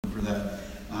for that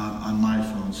on my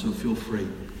phone, so feel free.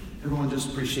 Everyone just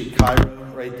appreciate Cairo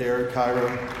right there, Cairo.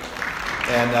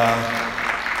 And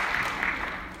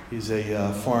he's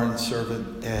a foreign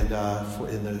servant and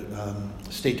in the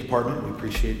State Department. We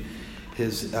appreciate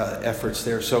his efforts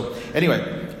there. So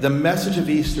anyway, the message of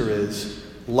Easter is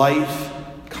life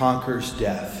conquers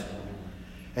death.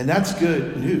 And that's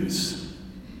good news,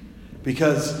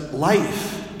 because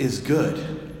life is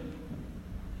good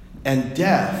and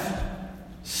death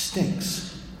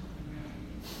stinks.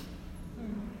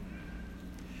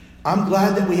 I'm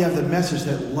glad that we have the message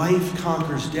that life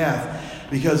conquers death,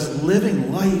 because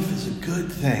living life is a good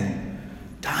thing.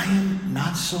 Dying,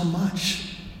 not so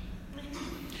much.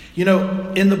 You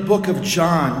know, in the book of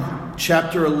John,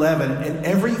 chapter 11, and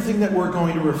everything that we're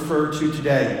going to refer to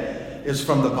today is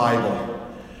from the Bible,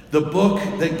 the book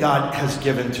that God has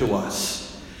given to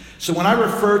us. So when I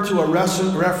refer to a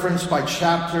reference by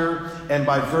chapter and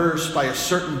by verse by a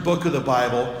certain book of the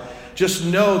Bible, just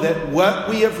know that what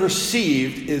we have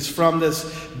received is from this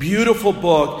beautiful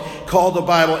book called the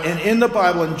Bible. And in the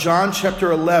Bible, in John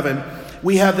chapter 11,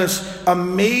 we have this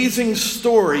amazing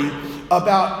story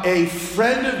about a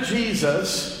friend of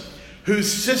Jesus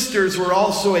whose sisters were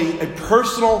also a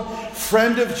personal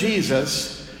friend of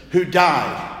Jesus who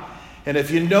died. And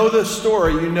if you know the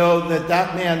story, you know that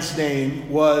that man's name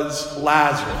was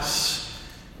Lazarus.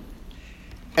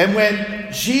 And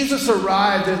when Jesus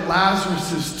arrived at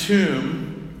Lazarus'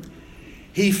 tomb,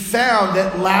 he found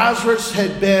that Lazarus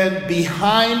had been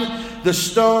behind the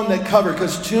stone that covered,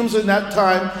 because tombs in that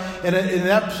time and in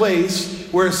that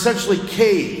place were essentially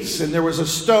caves, and there was a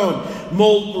stone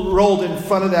rolled in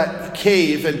front of that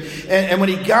cave. And when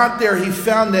he got there, he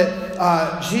found that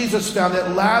Jesus found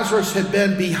that Lazarus had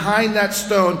been behind that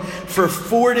stone for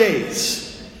 4 days.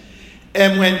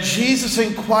 And when Jesus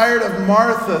inquired of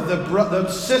Martha, the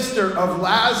sister of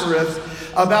Lazarus,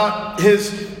 about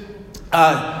the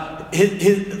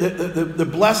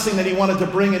blessing that he wanted to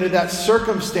bring into that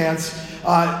circumstance,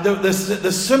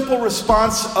 the simple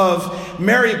response of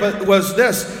Mary was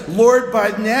this: Lord,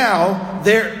 by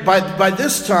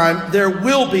this time there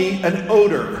will be an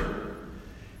odor.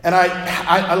 And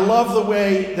I love the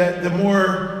way that the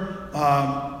more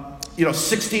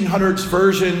 1600s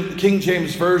version, King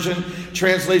James Version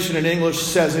translation in English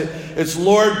says it. It's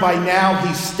Lord, by now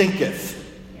he stinketh.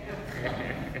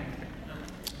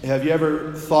 Have you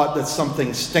ever thought that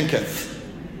something stinketh?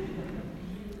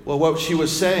 Well, what she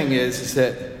was saying is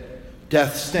that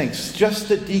death stinks. Just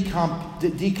the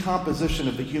decomposition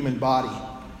of the human body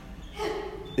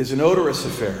is an odorous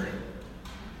affair.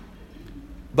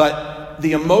 But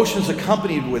the emotions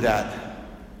accompanied with that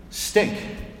stink.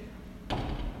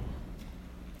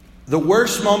 The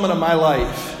worst moment of my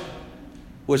life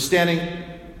was standing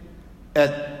in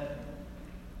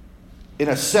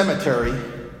a cemetery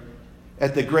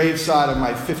at the graveside of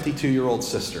my 52-year-old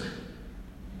sister.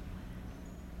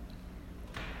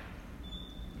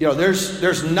 You know,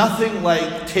 there's nothing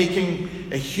like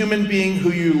taking a human being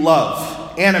who you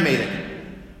love, animated,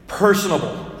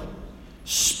 personable,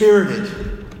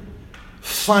 spirited,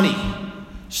 funny,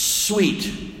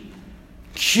 sweet,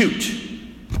 cute.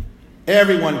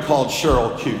 Everyone called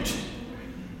Cheryl cute.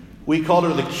 We called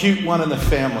her the cute one in the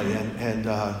family, and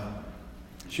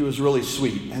she was really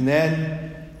sweet. And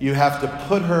then you have to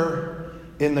put her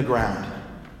in the ground.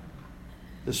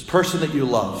 This person that you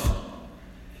love.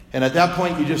 And at that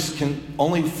point, you just can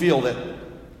only feel that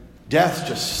death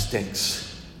just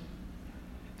stinks.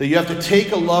 That you have to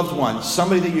take a loved one,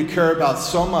 somebody that you care about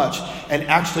so much, and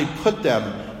actually put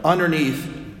them underneath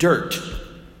dirt.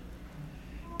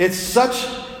 It's such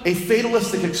a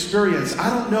fatalistic experience. I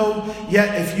don't know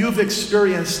yet if you've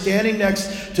experienced standing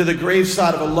next to the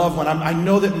graveside of a loved one. I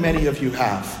know that many of you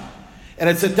have. And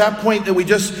it's at that point that we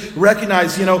just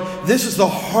recognize, this is the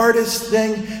hardest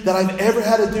thing that I've ever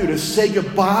had to do, to say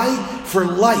goodbye for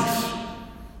life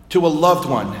to a loved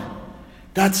one.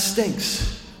 That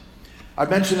stinks. I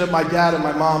mentioned that my dad and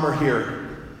my mom are here.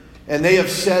 And they have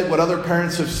said what other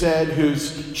parents have said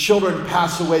whose children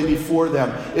pass away before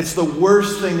them. It's the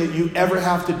worst thing that you ever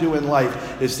have to do in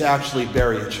life is to actually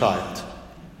bury a child.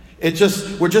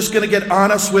 We're just going to get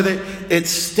honest with it. It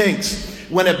stinks.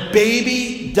 When a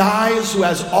baby dies who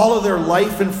has all of their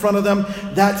life in front of them,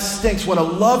 that stinks. When a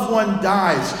loved one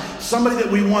dies, somebody that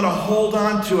we want to hold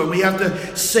on to and we have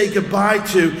to say goodbye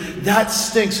to, that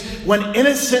stinks. When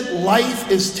innocent life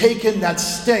is taken, that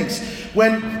stinks.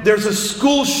 When there's a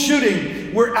school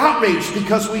shooting, we're outraged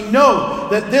because we know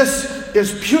that this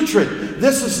is putrid.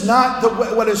 This is not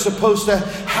what is supposed to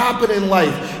happen in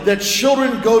life. That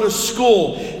children go to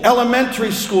school,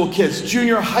 elementary school kids,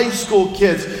 junior high school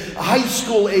kids, high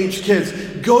school age kids,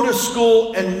 go to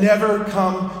school and never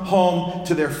come home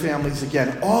to their families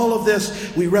again. All of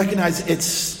this, we recognize it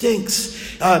stinks.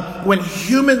 When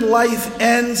human life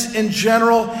ends in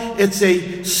general, it's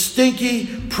a stinky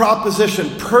proposition.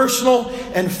 Personal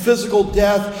and physical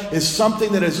death is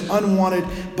something that is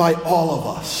unwanted by all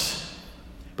of us.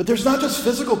 But there's not just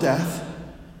physical death.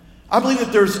 I believe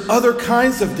that there's other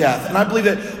kinds of death. And I believe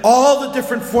that all the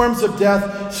different forms of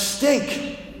death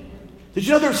stink. Did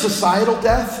you know there's societal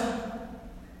death?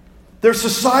 There's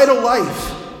societal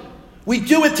life. We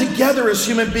do it together as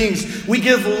human beings. We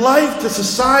give life to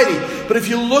society. But if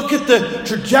you look at the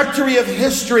trajectory of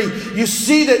history, you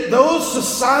see that those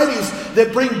societies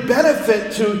that bring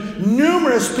benefit to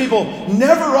numerous people,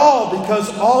 never all, because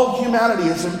all humanity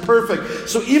is imperfect.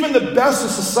 So even the best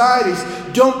of societies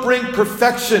don't bring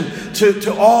perfection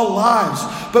to all lives.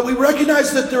 But we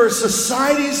recognize that there are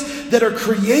societies that are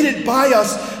created by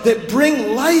us that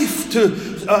bring life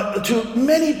to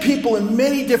many people in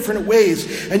many different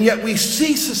ways. And yet we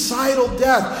see societal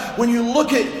death. When you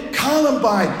look at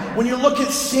Columbine, when you look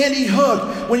at Sandy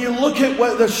Hook, when you look at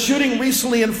the shooting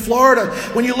recently in Florida,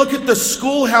 when you look at the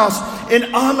schoolhouse in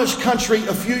Amish country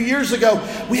a few years ago,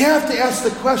 we have to ask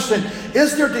the question,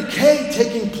 is there decay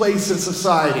taking place in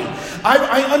society?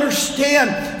 I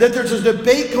understand that there's a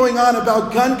debate going on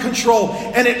about gun control,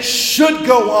 and it should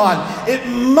go on. It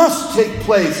must take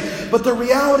place. But the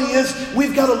reality is,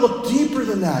 we've got to look deeper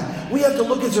than that. We have to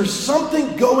look, is there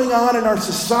something going on in our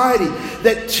society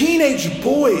that teenage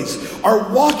boys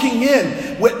are walking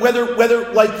in,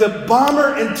 whether like the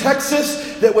bomber in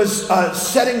Texas that was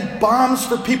setting bombs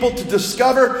for people to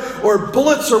discover, or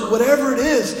bullets, or whatever it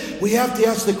is. We have to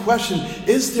ask the question,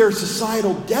 is there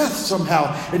societal death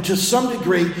somehow, and to some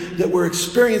degree, that we're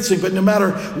experiencing? But no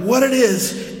matter what it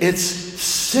is, it's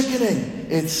sickening.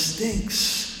 It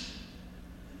stinks.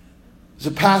 As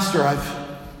a pastor, I've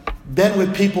been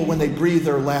with people when they breathe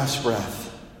their last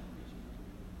breath.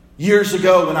 Years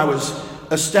ago, when I was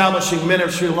establishing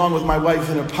ministry along with my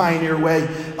wife in a pioneer way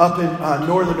up in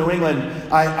northern New England,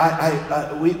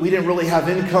 we didn't really have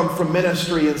income from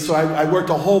ministry, and so I worked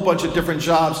a whole bunch of different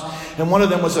jobs, and one of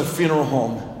them was a funeral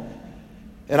home.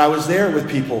 And I was there with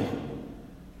people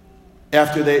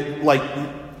after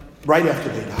right after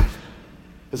they died.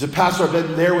 As a pastor, I've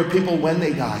been there with people when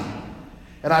they died.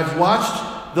 And I've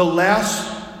watched the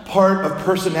last part of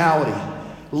personality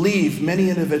leave many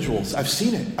individuals. I've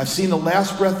seen it. I've seen the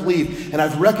last breath leave. And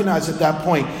I've recognized at that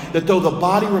point that though the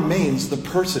body remains, the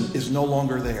person is no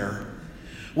longer there.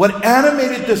 What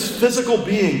animated this physical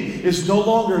being is no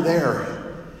longer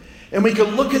there. And we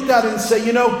can look at that and say,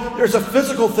 there's a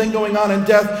physical thing going on in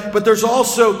death, but there's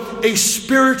also a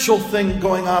spiritual thing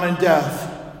going on in death.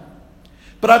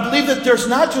 But I believe that there's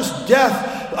not just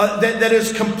death that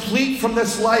is complete from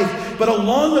this life, but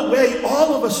along the way,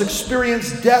 all of us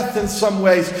experience death in some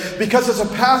ways. Because as a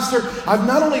pastor, I've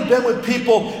not only been with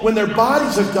people when their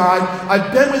bodies have died,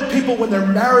 I've been with people when their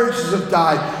marriages have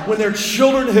died, when their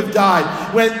children have died,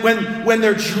 when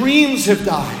their dreams have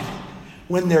died,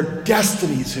 when their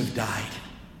destinies have died.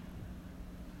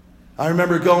 I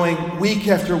remember going week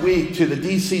after week to the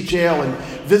D.C. jail and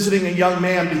visiting a young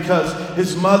man because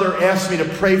his mother asked me to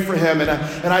pray for him. And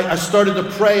I started to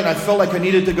pray, and I felt like I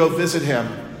needed to go visit him.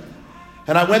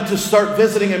 And I went to start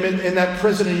visiting him in that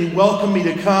prison, and he welcomed me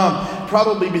to come,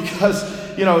 probably because,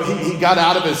 he got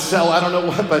out of his cell. I don't know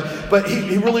what, but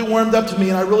he really warmed up to me,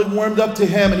 and I really warmed up to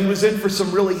him, and he was in for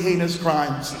some really heinous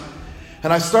crimes.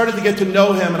 And I started to get to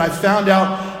know him, and I found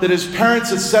out that his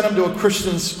parents had sent him to a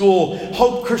Christian school,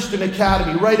 Hope Christian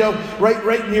Academy,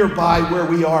 right nearby where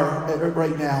we are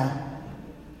right now.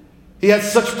 He had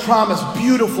such promise,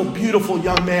 beautiful, beautiful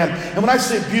young man. And when I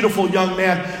say beautiful young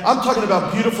man, I'm talking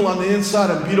about beautiful on the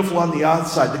inside and beautiful on the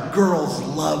outside. The girls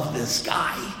love this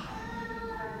guy.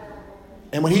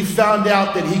 And when he found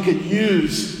out that he could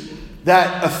use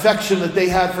that affection that they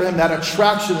had for him, that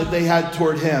attraction that they had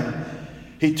toward him,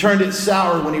 he turned it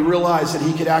sour when he realized that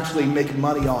he could actually make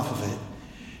money off of it.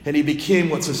 And he became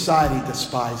what society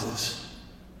despises.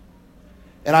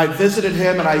 And I visited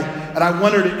him, and I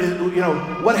wondered,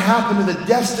 what happened to the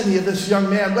destiny of this young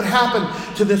man? What happened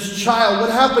to this child? What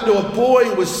happened to a boy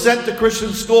who was sent to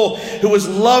Christian school, who was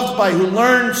loved by, who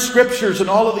learned scriptures and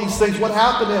all of these things? What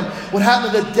happened to him? What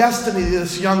happened to the destiny of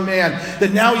this young man?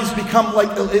 That now he's become,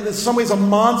 like, in some ways, a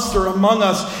monster among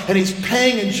us, and he's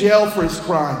paying in jail for his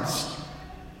crimes.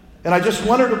 And I just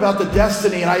wondered about the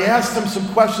destiny, and I asked him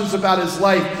some questions about his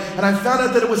life, and I found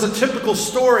out that it was a typical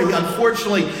story,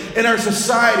 unfortunately, in our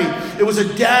society. It was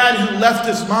a dad who left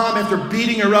his mom after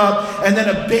beating her up and then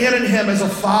abandoned him as a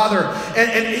father.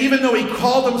 And even though he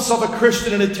called himself a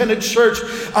Christian and attended church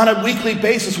on a weekly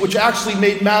basis, which actually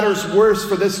made matters worse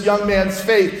for this young man's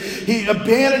faith, he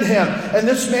abandoned him. And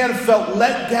this man felt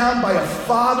let down by a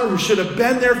father who should have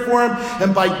been there for him,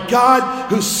 and by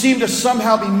God, who seemed to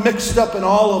somehow be mixed up in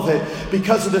all of it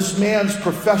because of this man's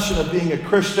profession of being a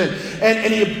Christian.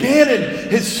 And he abandoned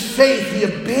his faith. He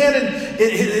abandoned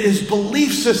his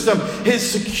belief system, his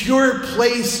secure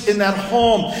place in that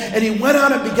home. And he went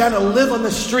out and began to live on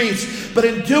the streets. But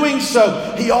in doing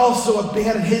so, he also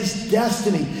abandoned his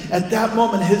destiny. At that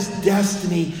moment, his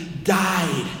destiny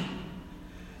died.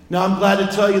 Now, I'm glad to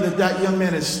tell you that that young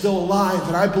man is still alive,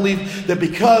 and I believe that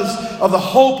because of the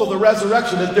hope of the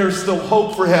resurrection, that there's still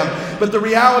hope for him. But the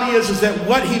reality is that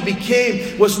what he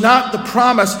became was not the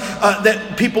promise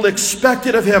that people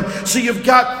expected of him. So you've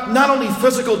got not only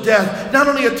physical death, not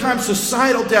only at times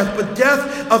societal death, but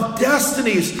death of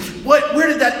destinies. Where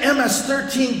did that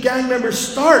MS-13 gang member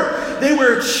start? They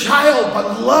were a child,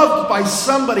 but loved by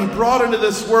somebody, brought into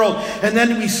this world, and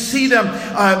then we see them,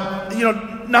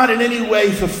 not in any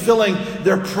way fulfilling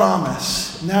their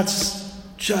promise. And that's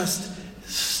just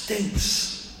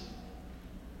stinks.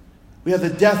 We have the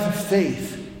death of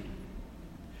faith.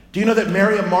 Do you know that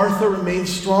Mary and Martha remained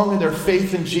strong in their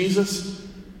faith in Jesus?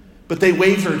 But they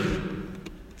wavered.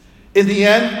 In the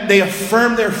end, they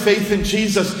affirmed their faith in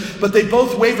Jesus, but they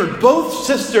both wavered. Both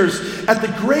sisters at the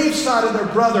graveside of their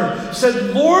brother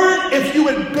said, "Lord, if you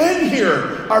had been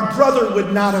here, our brother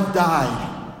would not have died."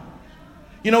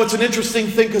 You know, it's an interesting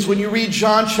thing because when you read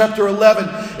John chapter 11,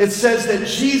 it says that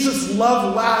Jesus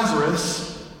loved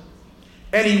Lazarus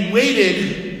and he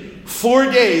waited 4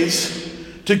 days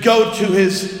to go to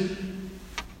his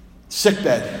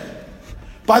sickbed.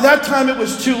 By that time, it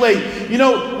was too late. You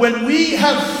know, when we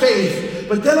have faith,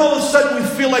 but then all of a sudden we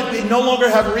feel like we no longer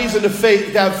have reason to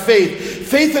have faith.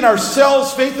 Faith in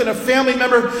ourselves, faith in a family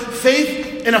member, faith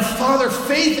in a father,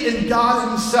 faith in God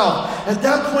himself. At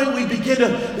that point, we begin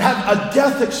to have a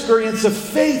death experience of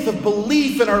faith, of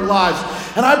belief in our lives.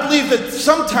 And I believe that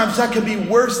sometimes that can be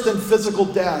worse than physical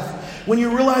death. When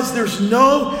you realize there's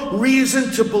no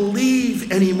reason to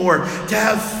believe anymore, to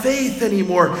have faith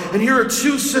anymore. And here are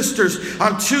two sisters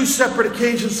on two separate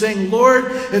occasions saying,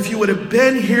 "Lord, if you would have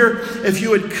been here, if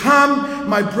you had come,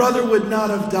 my brother would not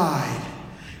have died."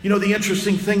 You know, the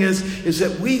interesting thing is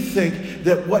that we think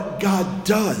that what God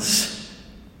does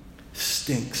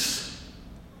stinks.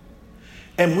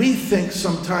 And we think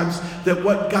sometimes that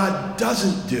what God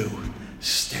doesn't do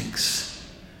stinks.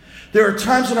 There are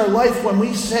times in our life when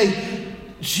we say,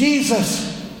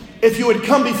 "Jesus, if you had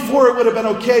come before, it would have been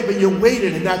okay, but you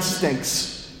waited, and that stinks.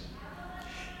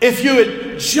 If you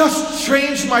had just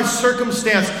changed my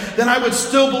circumstance, then I would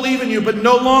still believe in you, but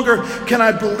no longer can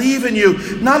I believe in you."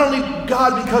 Not only,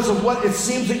 God, because of what it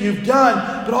seems that you've done,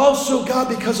 but also, God,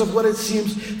 because of what it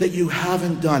seems that you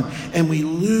haven't done. And we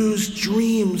lose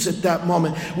dreams at that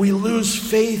moment. We lose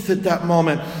faith at that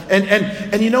moment.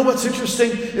 And you know what's interesting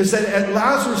is that at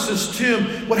Lazarus' tomb,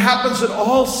 what happens at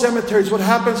all cemeteries, what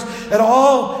happens at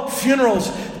all funerals,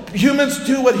 humans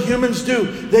do what humans do.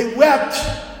 They wept.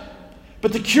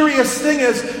 But the curious thing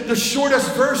is, the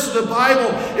shortest verse of the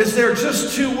Bible is there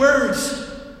just 2 words.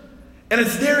 And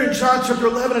it's there in John chapter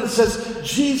 11, and it says,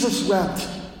 Jesus wept.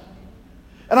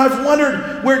 And I've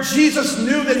wondered where Jesus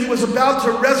knew that he was about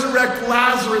to resurrect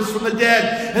Lazarus from the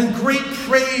dead, and great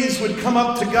praise would come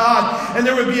up to God, and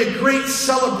there would be a great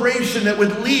celebration that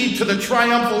would lead to the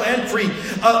triumphal entry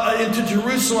into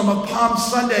Jerusalem of Palm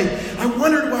Sunday. I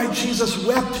wondered why Jesus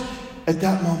wept at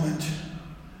that moment.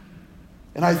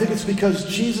 And I think it's because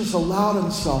Jesus allowed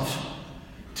himself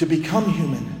to become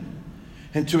human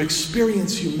and to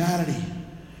experience humanity,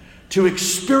 to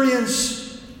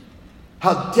experience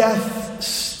how death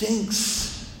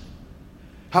stinks,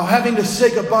 how having to say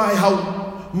goodbye,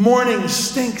 how mourning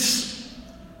stinks,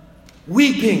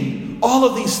 weeping, all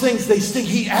of these things, they stink.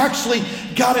 He actually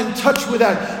got in touch with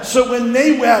that. So when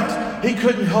they wept, he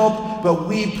couldn't help but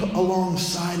weep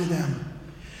alongside of them.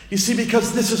 You see,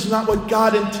 because this is not what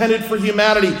God intended for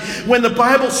humanity. When the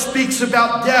Bible speaks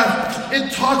about death,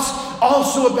 it talks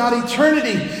also about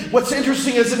eternity. What's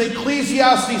interesting is in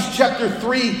Ecclesiastes chapter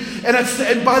 3,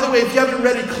 and by the way, if you haven't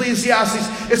read Ecclesiastes,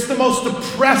 it's the most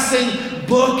depressing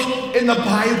book in the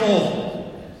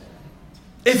Bible.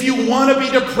 If you want to be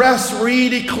depressed,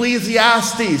 read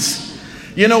Ecclesiastes.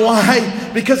 You know why?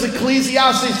 Because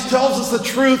Ecclesiastes tells us the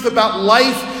truth about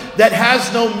life, that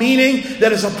has no meaning,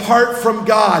 that is apart from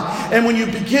God. And when you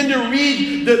begin to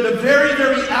read the very,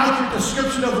 very accurate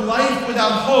description of life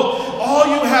without hope, all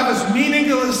you have is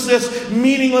meaninglessness,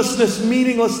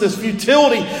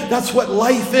 futility. That's what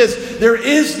life is. There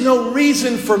is no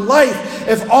reason for life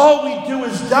if all we do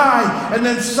is die, and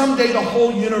then someday the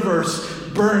whole universe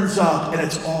burns up and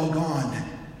it's all gone.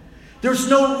 There's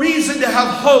no reason to have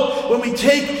hope when we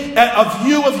take a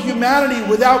view of humanity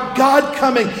without God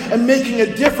coming and making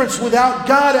a difference, without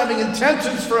God having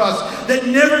intentions for us that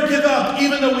never give up,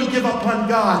 even though we give up on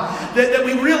God. That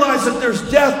we realize that there's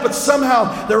death, but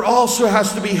somehow there also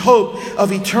has to be hope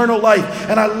of eternal life.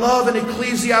 And I love in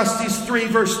Ecclesiastes 3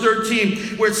 verse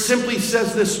 13 where it simply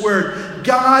says this word: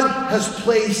 God has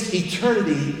placed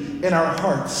eternity in our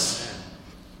hearts.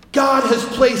 God has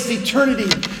placed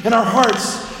eternity in our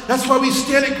hearts. That's why we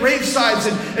stand at gravesides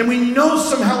and we know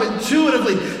somehow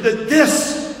intuitively that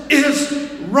this is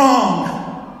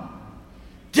wrong.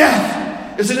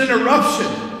 Death is an interruption.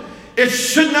 It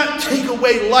should not take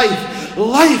away life.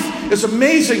 Life is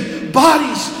amazing.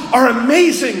 Bodies are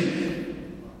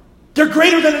amazing. They're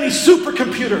greater than any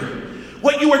supercomputer.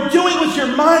 What you are doing with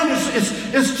your mind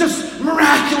is just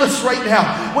miraculous right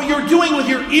now. What you're doing with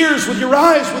your ears, with your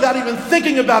eyes, without even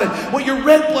thinking about it. What your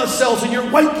red blood cells and your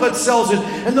white blood cells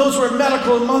and those who are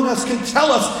medical among us can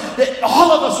tell us that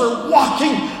all of us are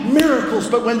walking miracles.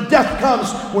 But when death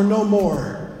comes, we're no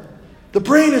more. The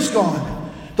brain is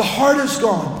gone. The heart is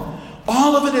gone.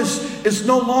 All of it is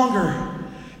no longer.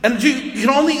 And you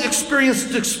can only experience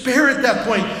despair at that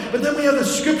point. But then we have the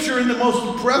scripture in the most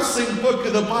depressing book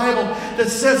of the Bible that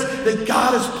says that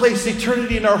God has placed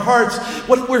eternity in our hearts.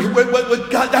 What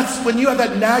God, that's when you have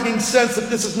that nagging sense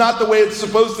that this is not the way it's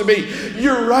supposed to be.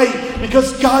 You're right,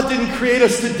 because God didn't create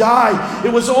us to die.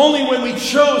 It was only when we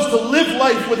chose to live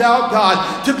life without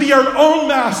God, to be our own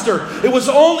master. It was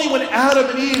only when Adam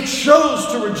and Eve chose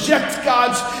to reject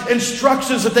God's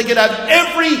instructions that they could have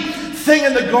everything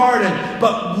in the garden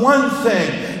but one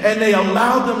thing, and they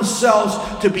allowed themselves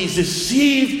to be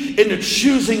deceived into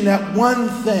choosing that one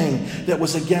thing that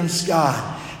was against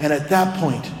God. And at that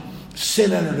point,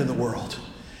 sin entered in the world.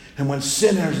 And when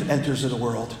sin enters in the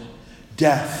world,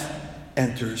 death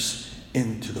enters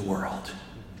into the world.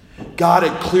 God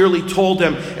had clearly told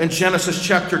them in Genesis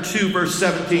chapter 2 verse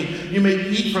 17, you may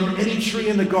eat from any tree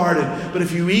in the garden, but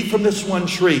if you eat from this one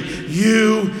tree,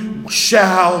 you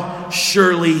shall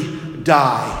surely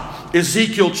die.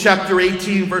 Ezekiel chapter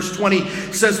 18 verse 20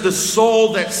 says the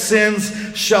soul that sins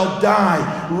shall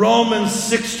die. Romans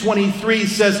 6:23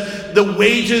 says the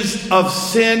wages of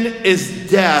sin is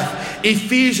death.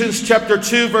 Ephesians chapter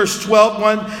 2 verse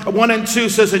 12, 1 and 2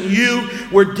 says, and you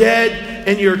were dead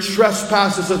in your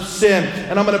trespasses of sin.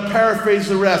 And I'm going to paraphrase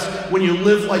the rest. When you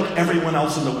live like everyone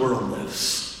else in the world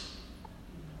lives.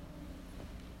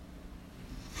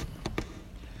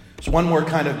 There's one more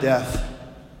kind of death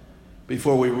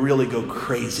before we really go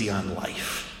crazy on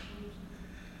life.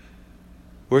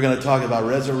 We're going to talk about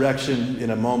resurrection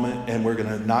in a moment, and we're going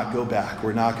to not go back.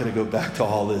 We're not going to go back to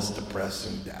all this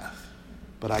depressing death.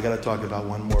 But I got to talk about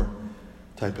one more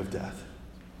type of death.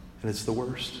 And it's the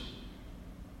worst.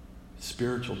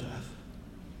 Spiritual death.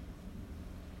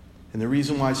 And the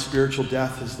reason why spiritual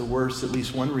death is the worst, at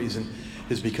least one reason,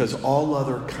 is because all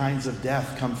other kinds of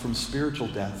death come from spiritual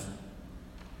death.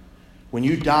 When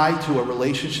you die to a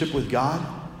relationship with God,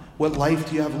 what life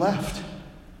do you have left?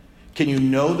 Can you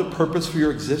know the purpose for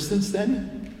your existence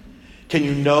then? Can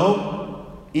you know,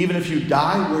 even if you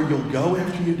die, where you'll go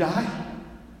after you die?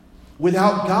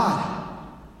 Without God.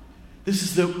 This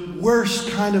is the worst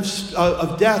kind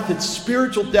of death. It's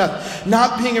spiritual death.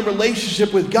 Not being in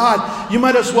relationship with God. You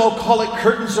might as well call it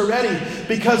curtains already.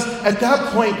 Because at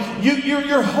that point,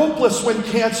 you're hopeless when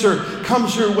cancer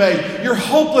comes your way. You're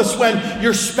hopeless when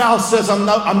your spouse says, I'm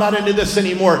not into this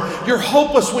anymore. You're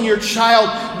hopeless when your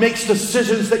child makes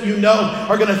decisions that you know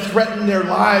are going to threaten their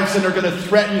lives and are going to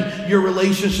threaten your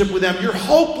relationship with them. You're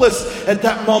hopeless at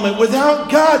that moment.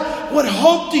 Without God, what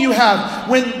hope do you have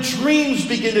when dreams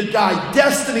begin to die?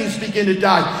 Destinies begin to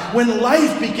die. When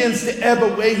life begins to ebb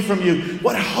away from you,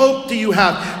 what hope do you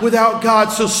have without God?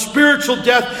 So spiritual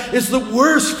death is the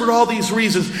worst for all these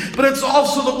reasons. But it's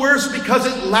also the worst because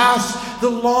it lasts the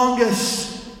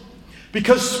longest.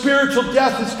 Because spiritual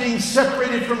death is being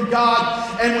separated from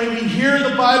God. And when we hear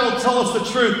the Bible tell us the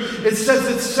truth, it says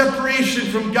that separation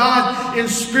from God in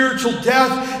spiritual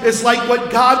death is like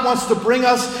what God wants to bring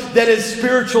us, that is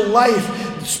spiritual life.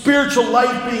 Spiritual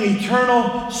life being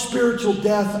eternal, spiritual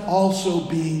death also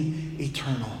being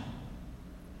eternal.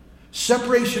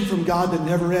 Separation from God that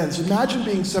never ends. Imagine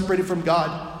being separated from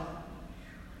God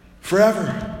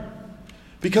forever.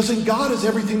 Because in God is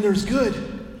everything there's good.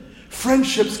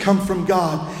 Friendships come from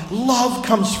God. Love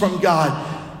comes from God.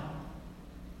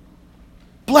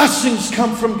 Blessings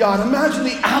come from God. Imagine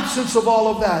the absence of all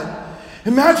of that.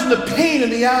 Imagine the pain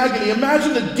and the agony.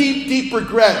 Imagine the deep, deep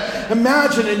regret.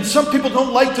 Imagine, and some people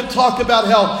don't like to talk about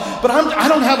hell, but I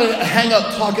don't have a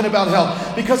hang-up talking about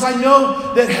hell, because I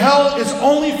know that hell is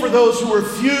only for those who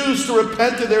refuse to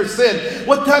repent of their sin.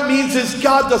 What that means is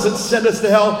God doesn't send us to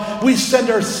hell. We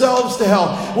send ourselves to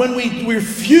hell when we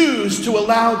refuse to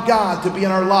allow God to be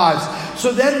in our lives.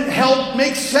 So then hell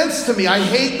makes sense to me. I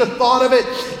hate the thought of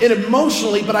it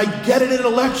emotionally, but I get it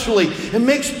intellectually. It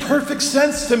makes perfect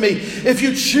sense to me. If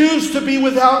you choose to be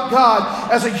without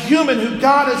God as a human who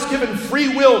God has given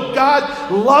free will,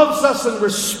 God loves us and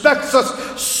respects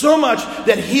us so much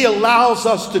that He allows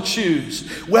us to choose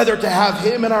whether to have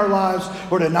Him in our lives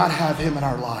or to not have Him in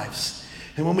our lives.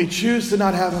 And when we choose to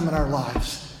not have Him in our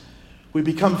lives, we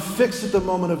become fixed at the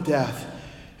moment of death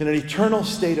in an eternal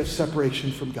state of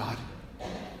separation from God.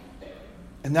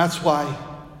 And that's why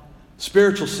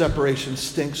spiritual separation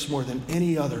stinks more than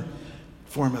any other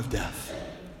form of death.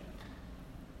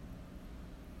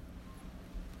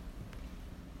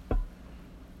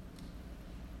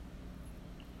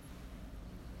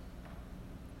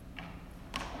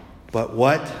 But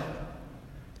what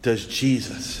does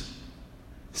Jesus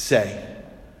say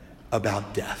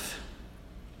about death?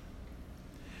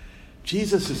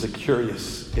 Jesus is a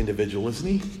curious individual, isn't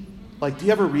he? Like, do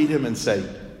you ever read him and say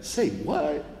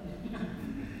what?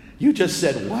 You just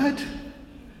said what?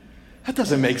 That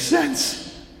doesn't make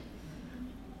sense.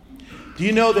 Do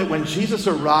you know that when Jesus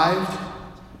arrived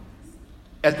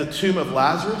at the tomb of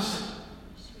Lazarus,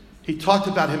 he talked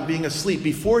about him being asleep.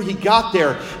 Before he got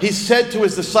there, he said to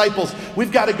his disciples,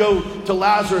 we've got to go to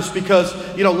Lazarus because,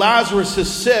 Lazarus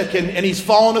is sick and he's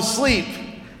fallen asleep.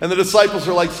 And the disciples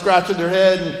are like scratching their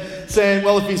head and saying,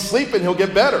 well, if he's sleeping, he'll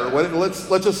get better. Let's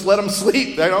just let him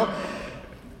sleep,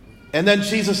 And then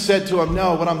Jesus said to him,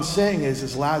 no, what I'm saying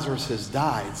is Lazarus has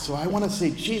died. So I want to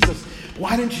say, Jesus,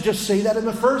 why didn't you just say that in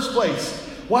the first place?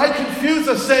 Why confuse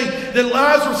us saying that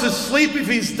Lazarus is asleep if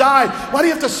he's died? Why do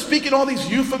you have to speak in all these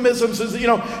euphemisms and,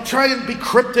 try and be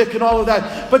cryptic and all of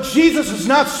that? But Jesus is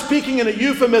not speaking in a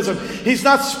euphemism. He's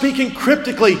not speaking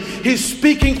cryptically. He's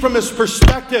speaking from his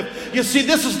perspective. You see,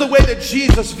 this is the way that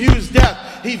Jesus views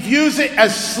death. He views it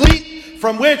as sleep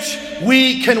from which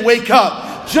we can wake up.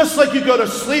 Just like you go to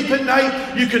sleep at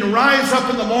night, you can rise up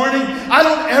in the morning. I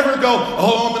don't ever go,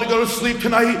 I'm going to go to sleep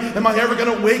tonight. Am I ever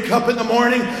going to wake up in the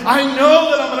morning? I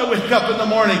know that I'm going to wake up in the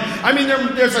morning. I mean,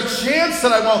 there's a chance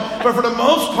that I won't, but for the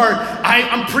most part,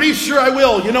 I'm pretty sure I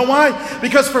will. You know why?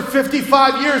 Because for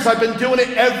 55 years, I've been doing it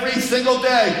every single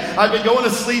day. I've been going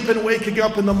to sleep and waking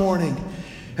up in the morning.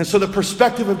 And so the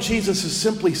perspective of Jesus is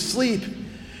simply sleep.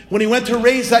 When he went to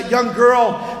raise that young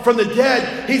girl from the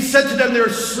dead, he said to them,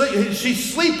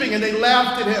 she's sleeping, and they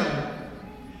laughed at him.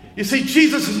 You see,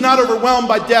 Jesus is not overwhelmed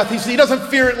by death. He doesn't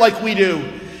fear it like we do.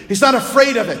 He's not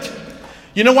afraid of it.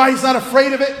 You know why he's not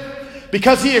afraid of it?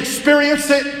 Because he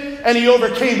experienced it and he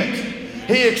overcame it.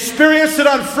 He experienced it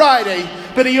on Friday,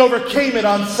 but he overcame it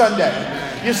on Sunday.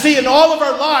 You see, in all of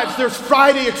our lives, there's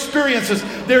Friday experiences.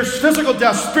 There's physical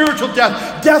death, spiritual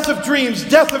death, death of dreams,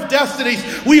 death of destinies.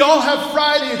 We all have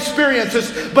Friday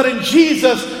experiences, but in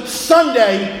Jesus,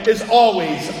 Sunday is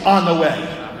always on the way.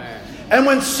 Amen. And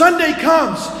when Sunday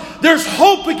comes, there's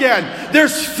hope again.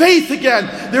 There's faith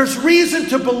again. There's reason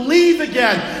to believe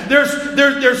again.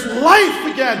 There's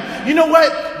life again. You know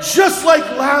what? Just like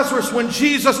Lazarus, when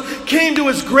Jesus came to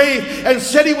his grave and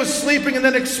said he was sleeping and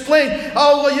then explained,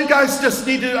 you guys just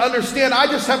need to understand, I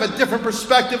just have a different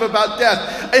perspective about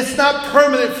death. It's not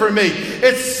permanent for me.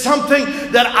 It's something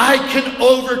that I can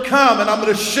overcome, and I'm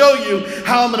going to show you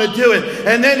how I'm going to do it.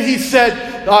 And then he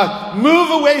said, move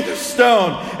away the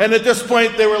stone. And at this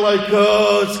point, they were like,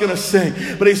 it's going to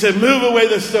sink. But he said, move away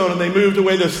the stone. And they moved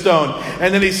away the stone.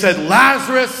 And then he said,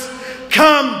 Lazarus,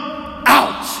 come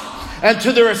out. And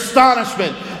to their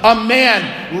astonishment, a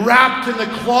man wrapped in the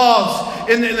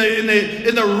cloths, in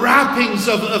the wrappings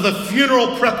of the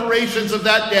funeral preparations of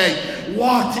that day,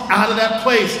 walked out of that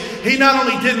place. He not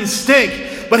only didn't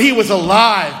stink, but he was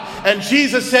alive. And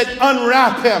Jesus said,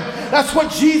 unwrap him. That's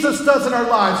what Jesus does in our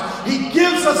lives. He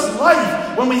gives us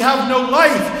life when we have no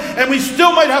life. And we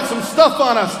still might have some stuff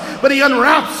on us, but he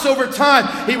unwraps over time.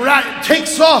 He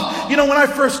takes off, when I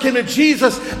first came to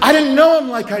Jesus, I didn't know him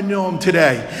like I know him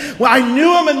today. Well, I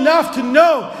knew him enough to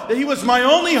know that he was my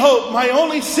only hope, my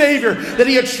only Savior, that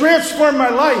he had transformed my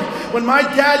life. When my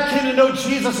dad came to know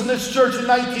Jesus in this church in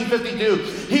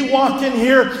 1952, he walked in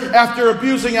here after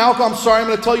abusing alcohol. I'm sorry, I'm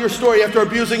going to tell your story. After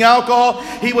abusing alcohol,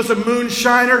 he was a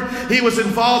moonshiner. He was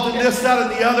involved in this, that,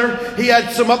 and the other. He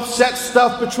had some upset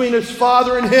stuff between his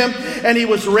father and him, and he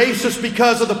was racist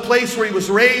because of the place where he was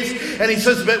raised. And he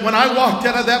says, but when I walked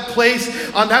out of that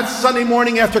place on that Sunday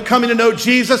morning after coming to know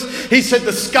Jesus, he said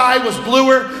the sky was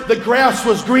bluer, the grass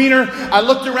was greener. I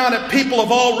looked around at people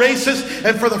of all races,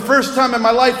 and for the first time in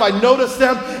my life, I noticed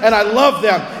them and I loved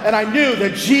them, and I knew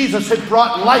that Jesus had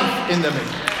brought life into me.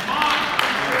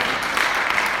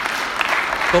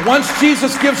 But once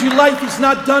Jesus gives you life, he's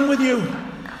not done with you.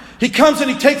 He comes and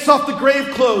he takes off the grave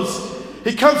clothes.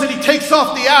 He comes and he takes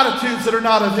off the attitudes that are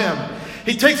not of him.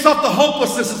 He takes off the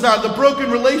hopelessness that's not, the broken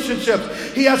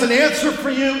relationships. He has an answer for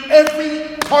you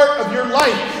every part of your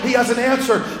life. He has an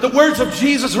answer. The words of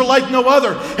Jesus are like no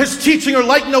other. His teaching are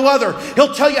like no other.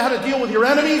 He'll tell you how to deal with your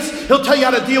enemies. He'll tell you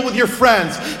how to deal with your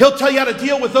friends. He'll tell you how to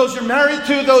deal with those you're married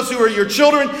to, those who are your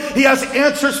children. He has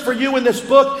answers for you in this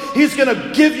book. He's going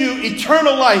to give you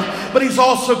eternal life, but he's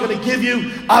also going to give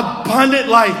you abundant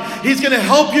life. He's going to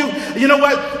help you. You know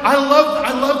what? I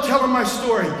love telling my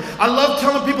story. I love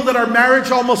telling people that our marriage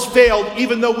almost failed,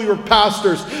 even though we were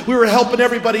pastors. We were helping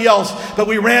everybody else, but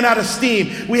we ran out of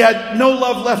steam. We had no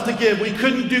love left to give. We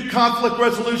couldn't do conflict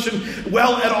resolution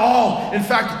well at all. In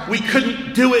fact, we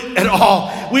couldn't do it at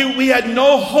all. We had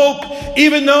no hope,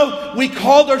 even though we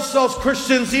called ourselves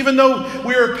Christians, even though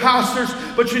we were pastors.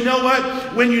 But you know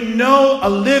what? When you know a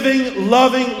living,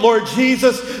 loving Lord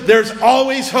Jesus, there's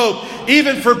always hope,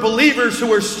 even for believers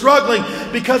who are struggling,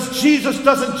 because Jesus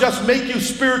doesn't just make you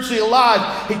spiritually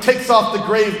alive. He takes off the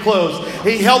grave clothes.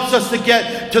 He helps us to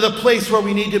get to the place where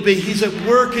we need to be. He's at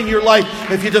work in your life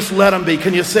if you just let him be.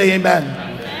 Can you say amen?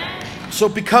 Amen. So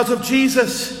because of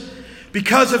Jesus,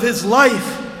 because of his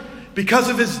life, because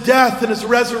of his death and his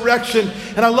resurrection,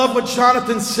 and I love what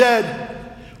Jonathan said,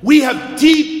 we have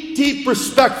deep, deep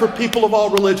respect for people of all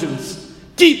religions.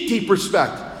 Deep, deep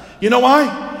respect. You know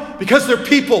why? Because they're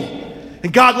people,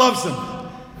 and God loves them.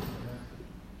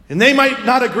 And they might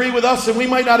not agree with us, and we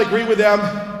might not agree with them,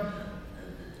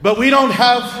 but we don't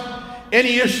have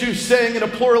any issues saying in a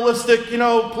pluralistic,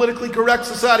 politically correct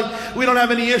society, we don't have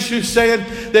any issues saying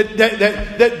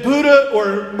that Buddha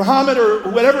or Muhammad or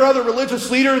whatever other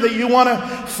religious leader that you want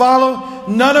to follow,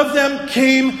 none of them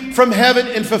came from heaven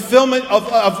in fulfillment of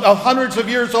hundreds of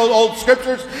years old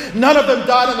scriptures. None of them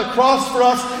died on the cross for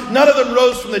us. None of them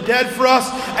rose from the dead for us.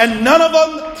 And none of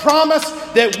them promise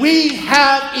that we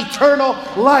have eternal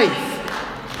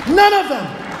life. None of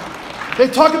them. They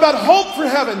talk about hope for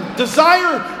heaven,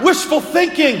 desire, wishful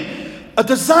thinking, a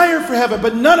desire for heaven,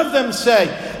 but none of them say,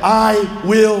 I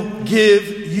will give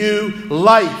you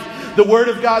life. The Word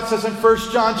of God says in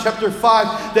 1 John chapter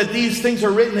 5 that these things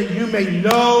are written that you may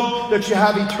know that you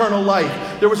have eternal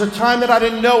life. There was a time that I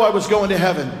didn't know I was going to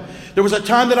heaven. There was a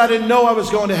time that I didn't know I was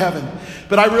going to heaven.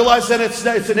 But I realized that it's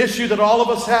an issue that all of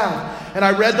us have. And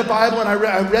I read the Bible and I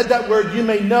read that word, you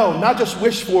may know. Not just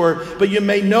wish for, but you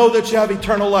may know that you have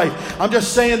eternal life. I'm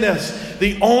just saying this.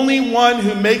 The only one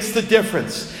who makes the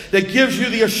difference, that gives you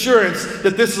the assurance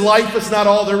that this life is not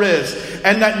all there is.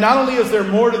 And that not only is there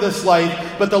more to this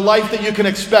life, but the life that you can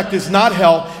expect is not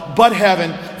hell, but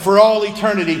heaven for all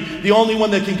eternity. The only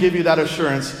one that can give you that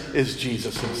assurance is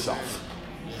Jesus himself.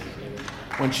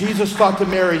 When Jesus talked to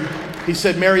Mary, he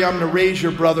said, Mary, I'm going to raise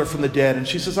your brother from the dead. And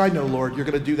she says, I know, Lord, you're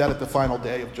going to do that at the final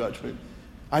day of judgment.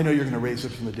 I know you're going to raise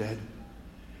him from the dead.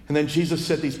 And then Jesus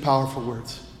said these powerful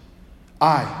words.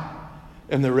 I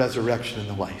am the resurrection and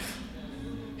the life.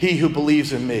 He who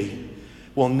believes in me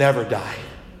will never die.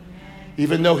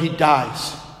 Even though he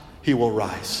dies, he will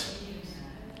rise.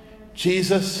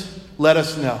 Jesus let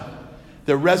us know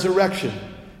that resurrection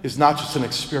is not just an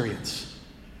experience.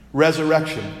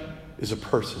 Resurrection is a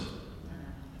person.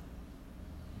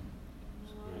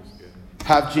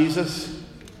 Have Jesus,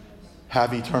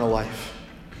 have eternal life.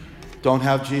 Don't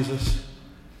have Jesus,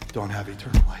 don't have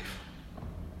eternal life.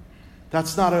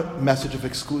 That's not a message of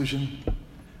exclusion.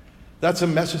 That's a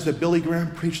message that Billy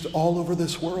Graham preached all over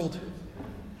this world.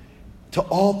 To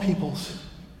all peoples.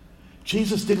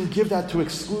 Jesus didn't give that to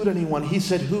exclude anyone. He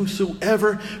said,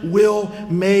 whosoever will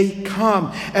may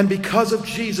come. And because of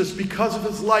Jesus, because of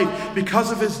his life,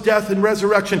 because of his death and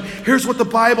resurrection, here's what the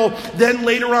Bible then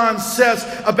later on says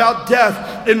about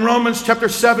death. In Romans chapter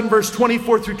 7, verse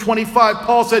 24 through 25,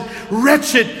 Paul said,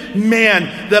 wretched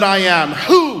man that I am,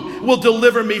 who will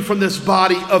deliver me from this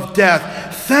body of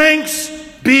death? Thanks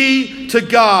be to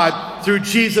God God through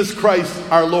Jesus Christ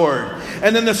our Lord.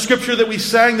 And then the scripture that we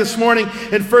sang this morning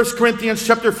in 1 Corinthians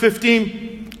chapter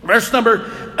 15, verse number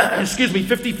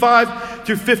 55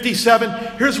 through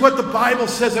 57. Here's what the Bible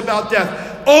says about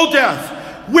death. O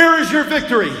death, where is your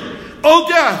victory? O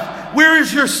death, where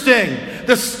is your sting?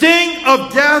 The sting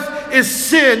of death is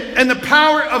sin, and the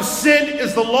power of sin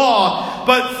is the law.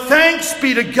 But thanks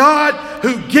be to God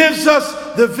who gives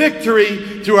us the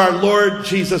victory through our Lord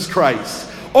Jesus Christ.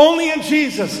 Only in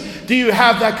Jesus do you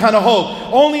have that kind of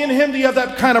hope. Only in Him do you have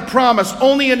that kind of promise.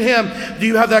 Only in Him do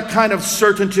you have that kind of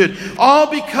certainty. All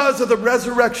because of the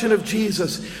resurrection of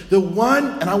Jesus. The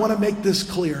one, and I want to make this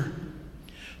clear,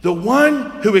 the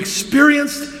one who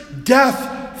experienced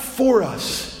death for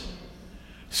us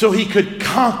so He could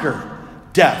conquer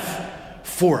death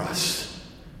for us.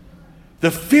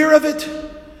 The fear of it,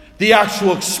 the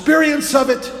actual experience of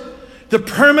it, the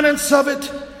permanence of it,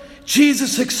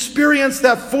 Jesus experienced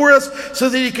that for us so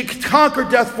that He could conquer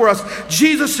death for us.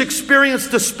 Jesus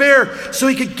experienced despair so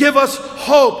He could give us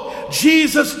hope.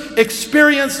 Jesus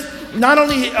experienced not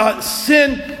only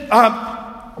sin,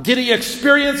 did He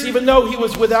experience, even though He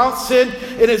was without sin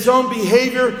in His own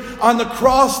behavior on the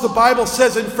cross. The Bible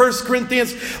says in 2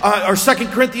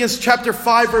 Corinthians chapter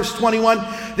 5 verse 21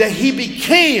 that He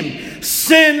became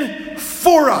sin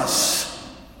for us,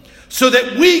 so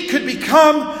that we could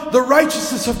become the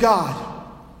righteousness of God.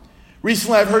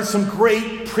 Recently, I've heard some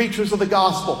great preachers of the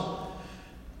gospel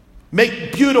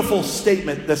make beautiful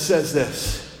statement that says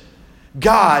this: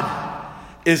 God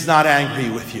is not angry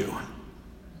with you.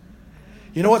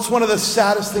 You know what's one of the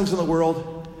saddest things in the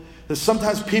world? That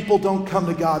sometimes people don't come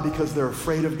to God because they're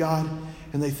afraid of God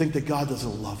and they think that God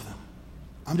doesn't love them.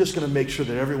 I'm just going to make sure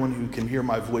that everyone who can hear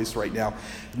my voice right now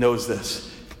knows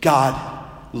this. God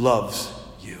loves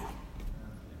you.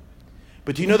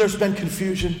 But do you know there's been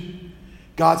confusion?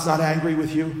 God's not angry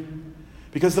with you.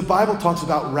 Because the Bible talks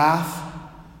about wrath,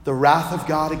 the wrath of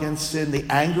God against sin, the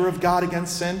anger of God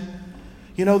against sin.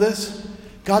 You know this?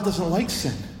 God doesn't like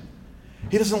sin.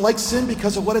 He doesn't like sin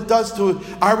because of what it does to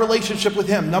our relationship with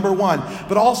Him, number one,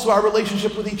 but also our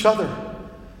relationship with each other.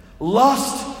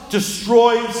 Lust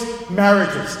destroys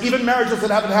marriages, even marriages that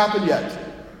haven't happened yet.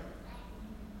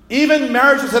 Even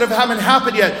marriages that haven't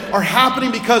happened yet are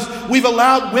happening because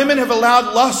women have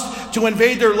allowed lust to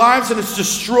invade their lives, and it's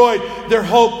destroyed their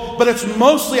hope. But it's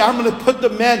mostly, I'm going to put the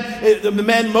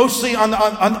men mostly on the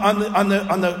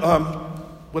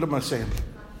what am I saying?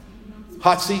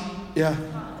 Hot seat? Yeah.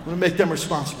 I'm going to make them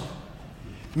responsible.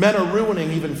 Men are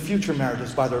ruining even future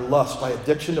marriages by their lust, by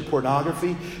addiction to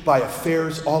pornography, by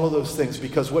affairs, all of those things.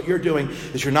 Because what you're doing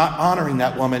is you're not honoring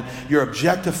that woman, you're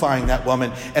objectifying that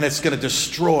woman, and it's going to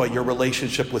destroy your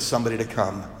relationship with somebody to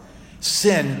come.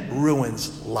 Sin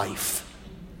ruins life.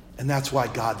 And that's why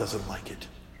God doesn't like it.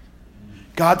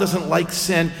 God doesn't like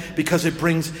sin because it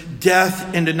brings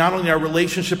death into not only our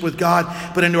relationship with God,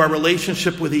 but into our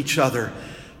relationship with each other.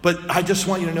 But I just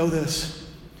want you to know this.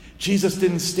 Jesus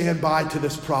didn't stand by to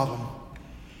this problem.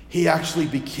 He actually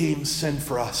became sin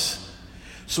for us.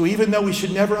 So even though we should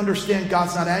never understand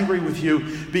God's not angry with you,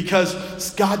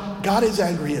 because God is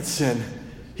angry at sin.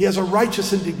 He has a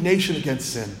righteous indignation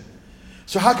against sin.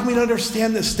 So how can we not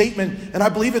understand this statement? And I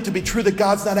believe it to be true that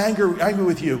God's not angry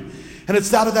with you. And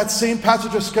it's out of that same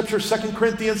passage of Scripture, 2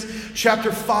 Corinthians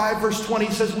chapter 5, verse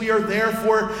 20 says, we are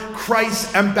therefore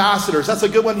Christ's ambassadors. That's a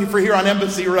good one for here on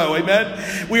Embassy Row,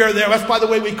 amen? We are there. That's, by the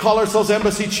way, we call ourselves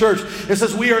Embassy Church. It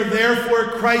says, we are therefore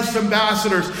Christ's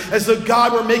ambassadors. As though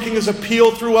God were making His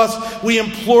appeal through us, we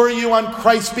implore you on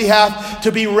Christ's behalf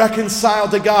to be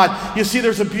reconciled to God. You see,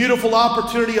 there's a beautiful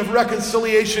opportunity of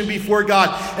reconciliation before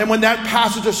God. And when that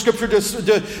passage of Scripture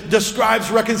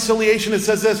describes reconciliation, it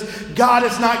says this: God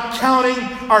is not counting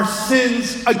our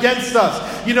sins against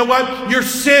us. You know what? Your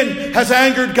sin has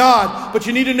angered God, but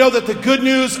you need to know that the good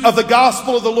news of the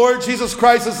gospel of the Lord Jesus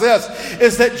Christ is this,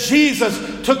 is that Jesus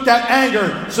took that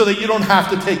anger so that you don't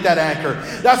have to take that anger.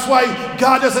 That's why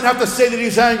God doesn't have to say that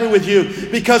He's angry with you,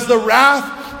 because the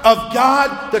wrath of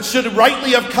God that should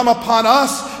rightly have come upon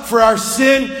us for our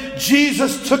sin,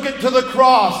 Jesus took it to the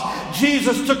cross.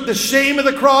 Jesus took the shame of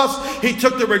the cross. He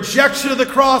took the rejection of the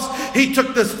cross. He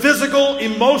took the physical,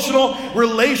 emotional,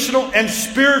 relational, and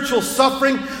spiritual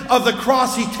suffering of the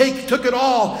cross. He took it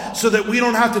all so that we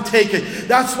don't have to take it.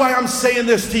 That's why I'm saying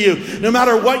this to you. No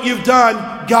matter what you've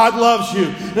done, God loves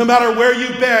you. No matter where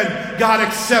you've been, God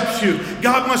accepts you.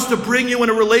 God wants to bring you in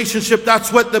a relationship.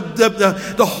 That's what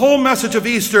the whole message of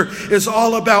Easter is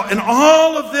all about. And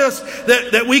all of this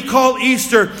that we call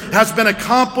Easter has been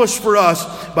accomplished for us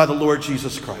by the Lord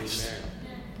Jesus Christ.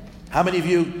 How many of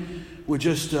you would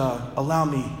just allow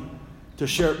me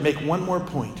to make one more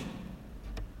point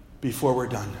before we're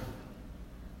done?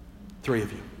 3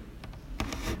 of you.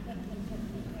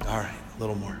 All right, a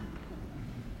little more.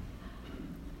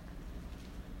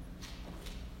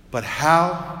 But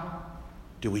how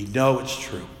do we know it's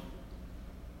true?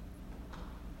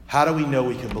 How do we know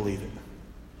we can believe it?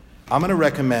 I'm going to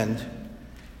recommend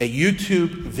a YouTube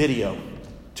video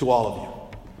to all of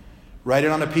you. Write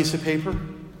it on a piece of paper.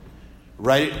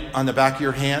 Write it on the back of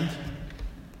your hand.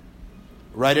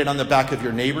 Write it on the back of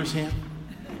your neighbor's hand.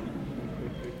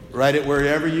 Write it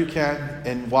wherever you can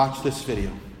and watch this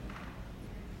video.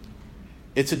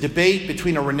 It's a debate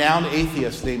between a renowned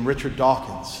atheist named Richard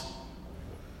Dawkins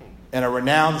and a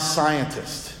renowned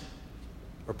scientist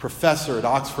or professor at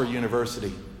Oxford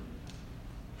University,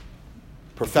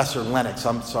 Professor Lennox.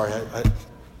 I'm sorry,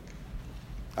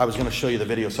 I was going to show you the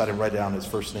video, so I didn't write down his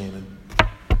first name,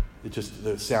 and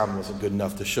the sound wasn't good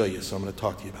enough to show you, so I'm going to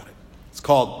talk to you about it. It's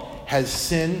called Has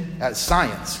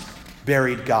Science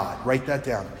Buried God? Write that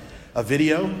down. A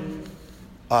video,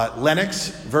 Lennox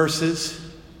versus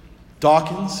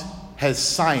Dawkins, Has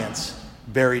Science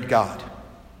Buried God?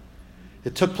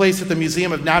 It took place at the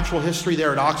Museum of Natural History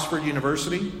there at Oxford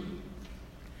University.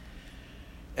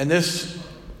 And this,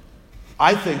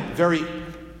 I think,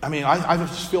 I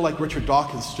just feel like Richard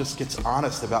Dawkins just gets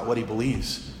honest about what he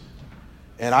believes.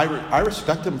 And I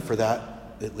respect him for that,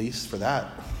 at least for that.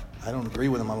 I don't agree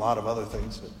with him on a lot of other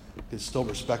things, but I can still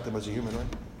respect him as a human, right?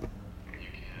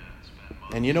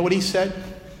 And you know what he said?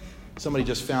 Somebody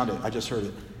just found it. I just heard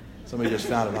it. Somebody just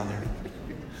found it on there.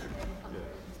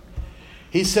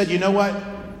 He said, you know what?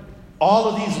 All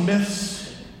of these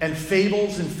myths and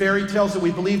fables and fairy tales that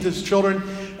we believed as children,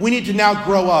 we need to now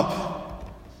grow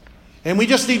up. And we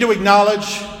just need to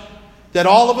acknowledge that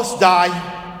all of us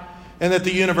die and that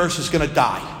the universe is going to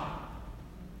die.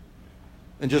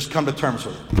 And just come to terms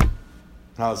with it.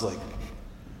 And I was like,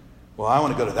 well, I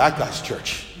want to go to that guy's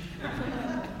church.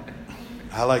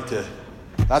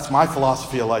 That's my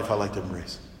philosophy of life I like to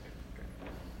embrace.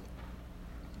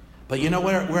 But you know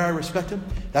where I respect him?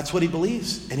 That's what he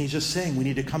believes. And he's just saying we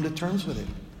need to come to terms with it.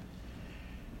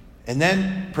 And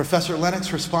then Professor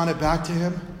Lennox responded back to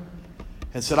him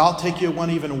and said, I'll take you one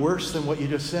even worse than what you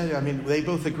just said. I mean, they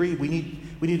both agreed. We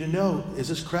need to know, is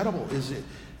this credible?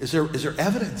 Is there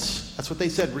evidence? That's what they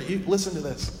said. Listen to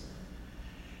this.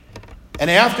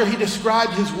 And after he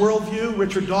described his worldview,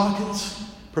 Richard Dawkins,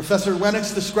 Professor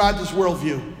Lennox described his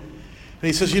worldview. And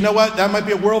he says, you know what? That might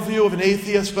be a worldview of an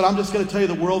atheist, but I'm just going to tell you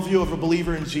the worldview of a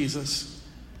believer in Jesus.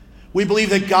 We believe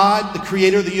that God, the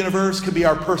creator of the universe, can be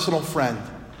our personal friend.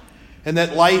 And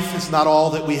that life is not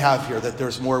all that we have here, that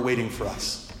there's more waiting for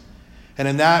us. And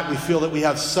in that, we feel that we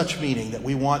have such meaning that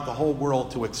we want the whole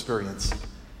world to experience.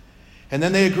 And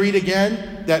then they agreed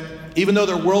again that even though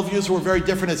their worldviews were very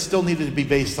different, it still needed to be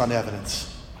based on evidence.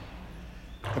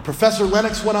 And Professor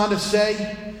Lennox went on to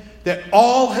say that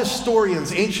all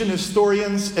historians, ancient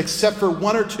historians, except for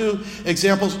one or two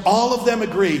examples, all of them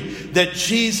agree that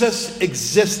Jesus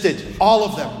existed. All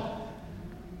of them.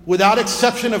 Without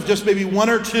exception of just maybe one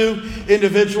or two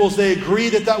individuals, they agree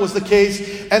that that was the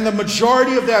case. And the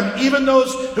majority of them, even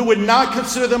those who would not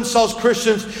consider themselves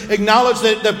Christians, acknowledge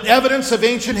that the evidence of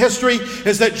ancient history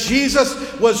is that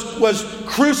Jesus was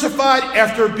crucified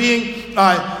after being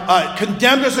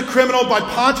condemned as a criminal by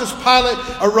Pontius Pilate,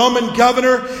 a Roman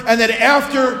governor. And that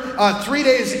after 3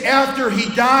 days after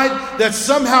he died, that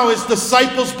somehow his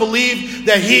disciples believed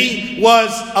that he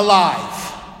was alive.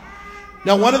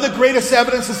 Now, one of the greatest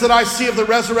evidences that I see of the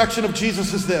resurrection of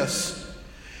Jesus is this.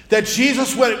 That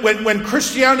Jesus, when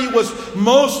Christianity was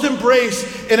most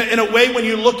embraced in a way, when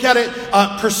you look at it,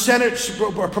 percentage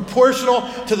or proportional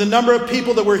to the number of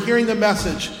people that were hearing the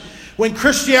message. When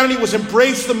Christianity was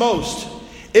embraced the most,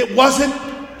 it wasn't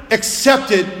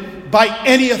accepted by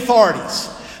any authorities.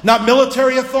 Not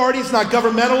military authorities, not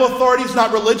governmental authorities,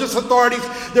 not religious authorities.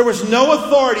 There was no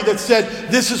authority that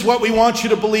said, this is what we want you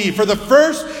to believe. For the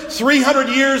first 300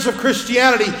 years of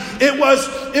Christianity, it was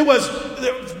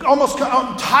almost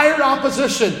entire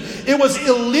opposition. It was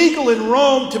illegal in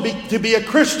Rome to be a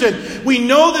Christian. We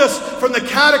know this from the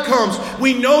catacombs.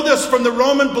 We know this from the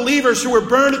Roman believers who were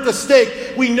burned at the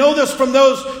stake. We know this from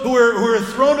those who were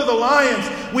thrown to the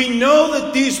lions. We know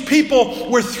that these people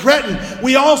were threatened.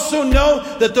 We also know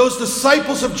that those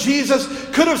disciples of Jesus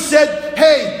could have said,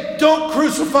 hey, don't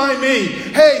crucify me.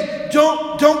 Hey,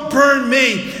 don't burn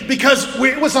me, because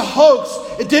it was a hoax.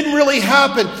 It didn't really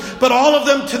happen. But all of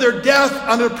them, to their death,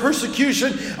 under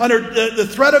persecution, under the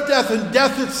threat of death and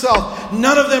death itself,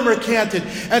 none of them recanted.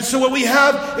 And so what we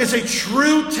have is a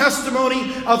true testimony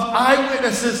of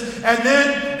eyewitnesses, and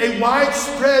then a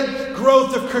widespread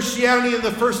growth of Christianity in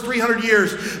the first 300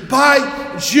 years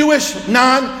by Jewish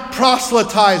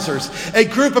non-proselytizers, a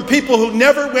group of people who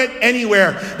never went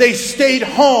anywhere. They stayed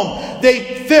home.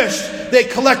 They fished. They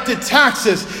collected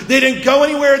taxes. They didn't go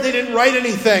anywhere. They didn't write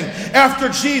anything. After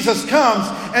Jesus comes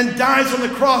and dies on the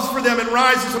cross for them and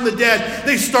rises from the dead,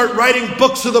 they start writing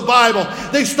books of the Bible.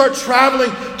 They start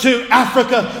traveling to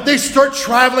Africa. They start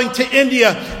traveling to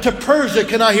India, to Persia.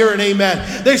 Can I hear an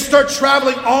amen? They start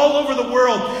traveling all over the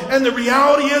world. And the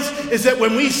reality is that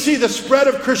when we see the spread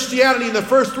of Christianity in the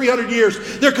first 300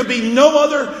 years, there could be no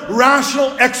other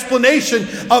rational explanation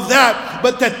of that,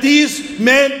 but that these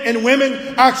men and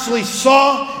women actually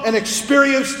saw and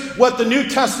experienced what the New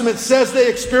Testament says they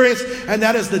experienced, and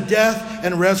that is the death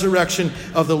and resurrection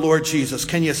of the Lord Jesus.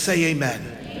 Can you say amen?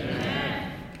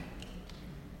 Amen.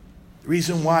 The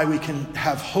reason why we can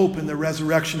have hope in the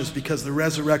resurrection is because the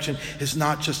resurrection is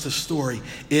not just a story.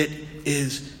 It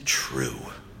is true.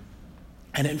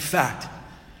 And in fact,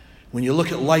 when you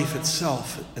look at life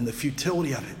itself and the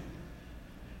futility of it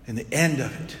and the end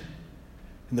of it,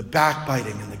 and the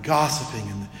backbiting and the gossiping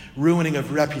and the ruining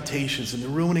of reputations and the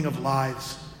ruining of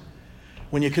lives,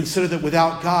 when you consider that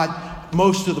without God,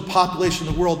 most of the population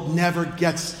of the world never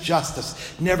gets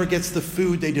justice, never gets the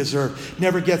food they deserve,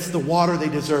 never gets the water they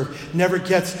deserve, never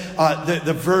gets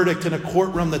the verdict in a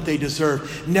courtroom that they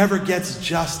deserve, never gets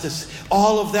justice.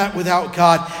 All of that without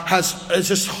God is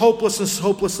just hopelessness,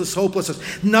 hopelessness,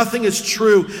 hopelessness. Nothing is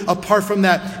true apart from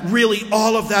that. Really,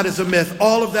 all of that is a myth.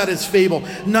 All of that is fable.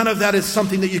 None of that is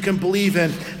something that you can believe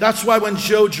in. That's why when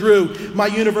Joe Drew, my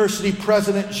university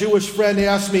president, Jewish friend,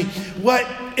 asked me, what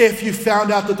if you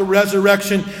found out that the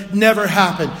resurrection never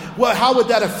happened? Well, how would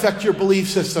that affect your belief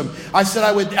system? I said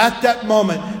I would, at that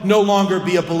moment, no longer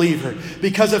be a believer.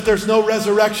 Because if there's no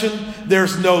resurrection,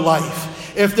 there's no life.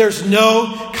 If there's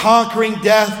no conquering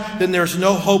death, then there's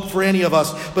no hope for any of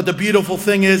us. But the beautiful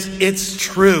thing is, it's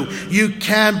true. You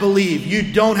can believe.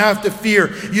 You don't have to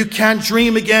fear. You can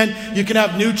dream again. You can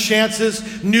have new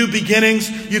chances, new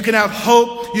beginnings. You can have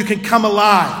hope. You can come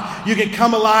alive. You can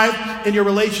come alive in your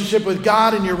relationship with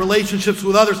God and your relationships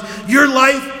with others. Your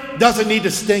life doesn't need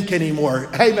to stink anymore.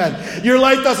 Amen. Your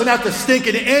life doesn't have to stink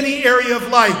in any area of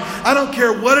life. I don't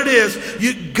care what it is.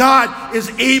 God is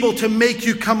able to make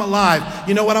you come alive.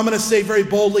 You know what I'm going to say very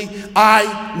boldly?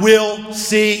 I will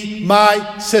see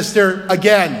my sister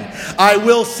again. I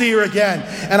will see her again.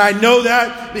 And I know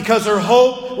that because her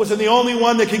hope was in the only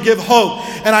one that can give hope.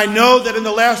 And I know that in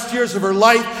the last years of her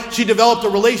life, she developed a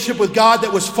relationship with God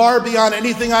that was far beyond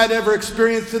anything I'd ever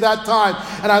experienced to that time.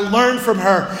 And I learned from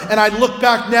her. And I look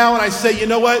back now and I say, you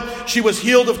know what? She was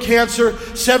healed of cancer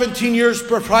 17 years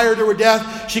prior to her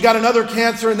death. She got another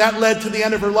cancer, and that led to the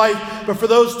end of her life. But for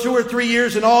those 2 or 3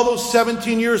 years and all those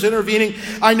 17 years intervening,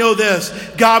 I know this.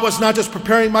 God was not just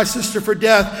preparing my sister for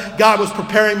death. God was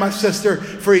preparing my sister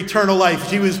for eternal life.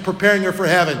 He was preparing her for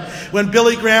heaven. When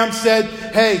Billy Graham said,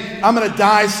 hey, I'm going to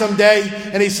die someday,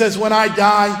 and he says, when I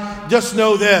die, just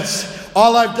know this.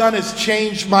 All I've done is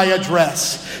change my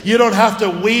address. You don't have to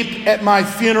weep at my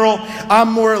funeral.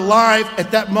 I'm more alive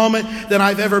at that moment than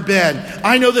I've ever been.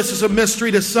 I know this is a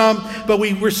mystery to some, but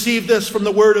we receive this from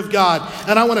the Word of God.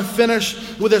 And I want to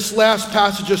finish with this last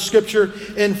passage of Scripture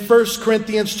in 1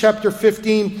 Corinthians chapter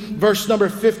 15, verse number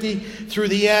 50 through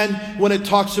the end, when it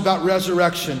talks about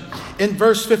resurrection. In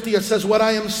verse 50, it says, what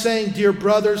I am saying, dear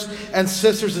brothers and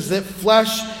sisters, is that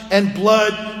flesh and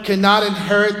blood cannot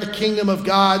inherit the kingdom of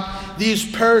God.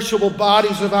 These perishable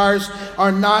bodies of ours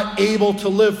are not able to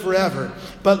live forever.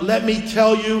 But let me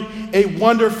tell you a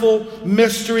wonderful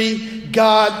mystery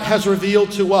God has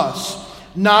revealed to us.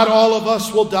 Not all of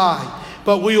us will die,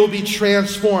 but we will be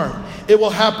transformed. It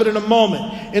will happen in a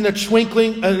moment, in the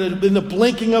twinkling, in the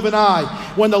blinking of an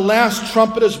eye, when the last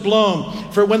trumpet is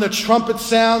blown. For when the trumpet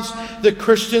sounds, the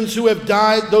Christians who have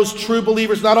died, those true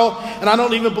believers, not all, and I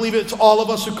don't even believe it's all of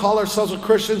us who call ourselves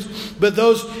Christians, but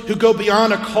those who go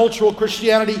beyond a cultural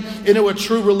Christianity into a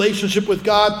true relationship with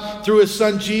God through His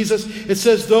Son Jesus. It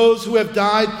says those who have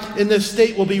died in this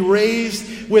state will be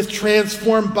raised with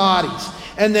transformed bodies.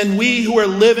 And then we who are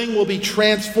living will be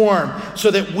transformed so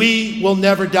that we will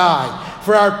never die.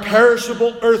 For our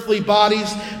perishable earthly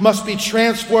bodies must be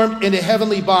transformed into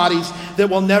heavenly bodies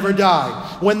that will never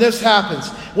die. When this happens,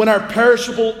 when our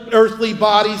perishable earthly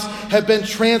bodies have been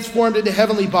transformed into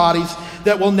heavenly bodies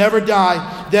that will never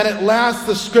die, then at last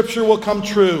the scripture will come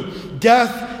true.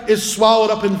 Death death is swallowed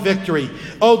up in victory.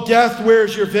 Oh, death,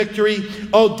 where's your victory?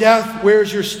 Oh, death,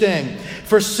 where's your sting?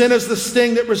 For sin is the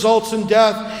sting that results in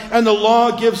death, and the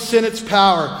law gives sin its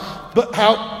power. But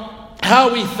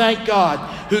how we thank God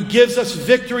who gives us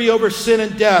victory over sin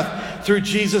and death through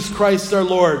Jesus Christ our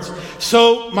Lord.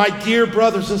 So, my dear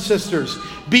brothers and sisters,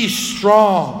 be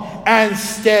strong and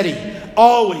steady,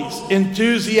 always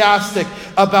enthusiastic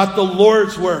about the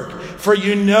Lord's work. For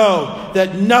you know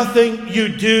that nothing you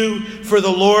do for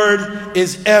the Lord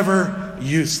is ever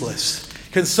useless.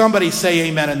 Can somebody say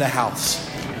amen in the house?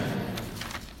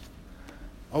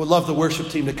 I would love the worship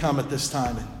team to come at this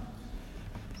time.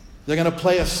 They're going to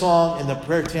play a song, and the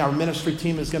prayer team, our ministry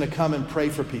team, is going to come and pray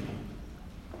for people.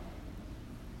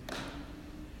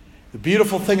 The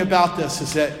beautiful thing about this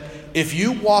is that if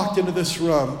you walked into this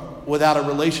room without a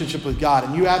relationship with God,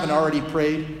 and you haven't already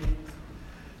prayed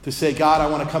to say, God, I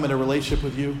want to come into a relationship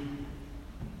with you,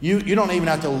 you don't even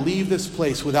have to leave this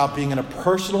place without being in a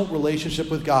personal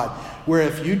relationship with God, where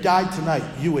if you died tonight,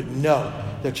 you would know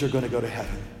that you're going to go to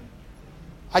heaven.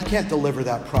 I can't deliver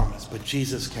that promise, but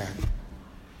Jesus can.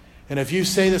 And if you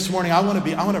say this morning, I want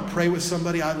to pray with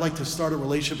somebody, I'd like to start a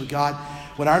relationship with God,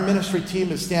 when our ministry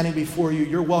team is standing before you,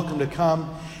 you're welcome to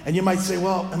come. And you might say,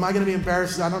 well, am I going to be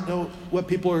embarrassed? I don't know what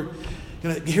people are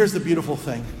going to... Here's the beautiful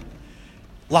thing.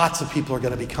 Lots of people are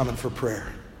going to be coming for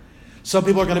prayer. Some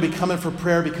people are going to be coming for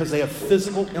prayer because they have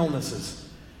physical illnesses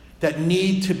that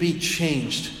need to be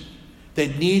changed. They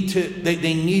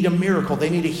need a miracle. They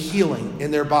need a healing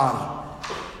in their body.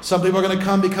 Some people are going to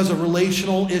come because of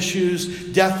relational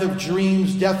issues, death of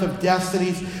dreams, death of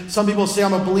destinies. Some people say,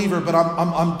 I'm a believer, but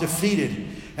I'm defeated.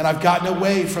 And I've gotten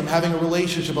away from having a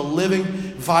relationship, a living,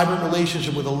 vibrant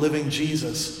relationship with a living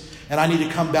Jesus. And I need to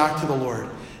come back to the Lord.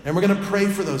 And we're going to pray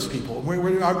for those people.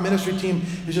 Our ministry team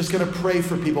is just going to pray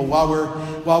for people while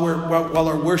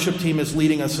our worship team is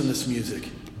leading us in this music.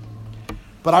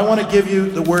 But I want to give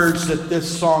you the words that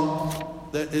this song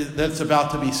that's about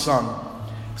to be sung,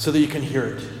 so that you can hear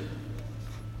it.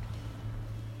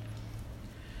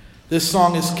 This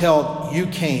song is called You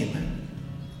Came,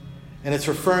 and it's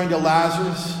referring to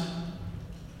Lazarus,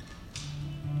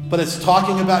 but it's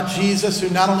talking about Jesus, who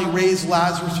not only raised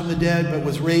Lazarus from the dead, but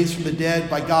was raised from the dead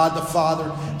by God the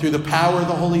Father through the power of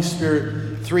the Holy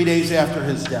Spirit 3 days after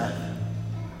his death.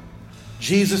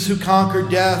 Jesus, who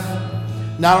conquered death,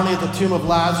 not only at the tomb of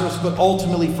Lazarus, but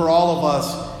ultimately for all of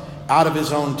us out of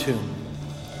his own tomb.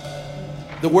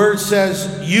 The word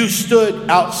says, you stood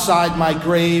outside my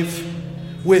grave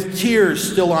with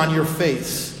tears still on your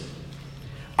face.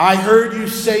 I heard you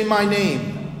say my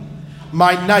name.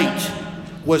 My night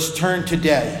was turned to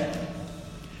day.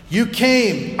 You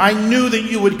came. I knew that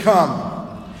you would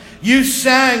come. You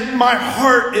sang. My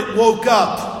heart, it woke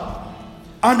up.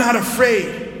 I'm not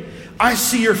afraid. I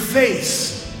see your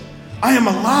face. I am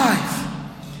alive.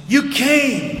 You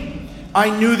came. I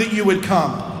knew that you would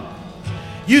come.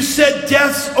 You said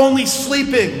death's only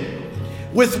sleeping.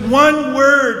 With one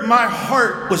word, my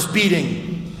heart was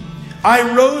beating.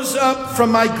 I rose up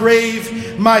from my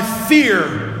grave. My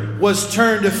fear was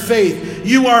turned to faith.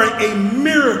 You are a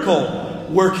miracle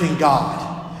working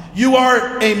God. You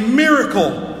are a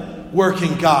miracle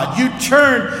working God. You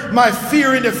turned my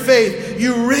fear into faith.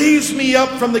 You raised me up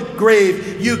from the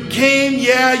grave. You came,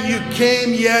 yeah, you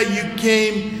came, yeah, you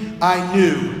came. I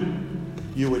knew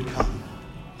you would come.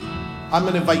 I'm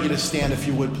going to invite you to stand if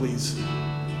you would, please.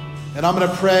 And I'm going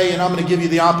to pray, and I'm going to give you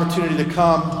the opportunity to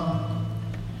come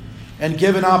and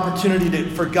give an opportunity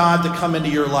for God to come into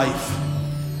your life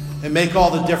and make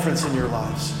all the difference in your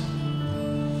lives.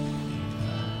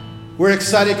 We're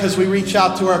excited because we reach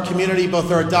out to our community,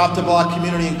 both our Adopt a Block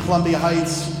community in Columbia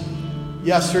Heights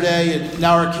yesterday, and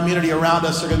now our community around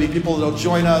us are going to be people that will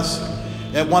join us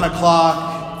at 1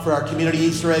 o'clock for our community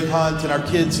Easter egg hunt, and our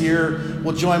kids here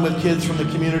will join with kids from the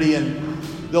community, and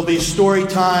there'll be story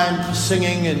time,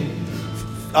 singing, and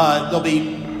there'll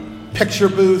be picture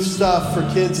booth stuff for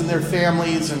kids and their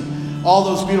families, and all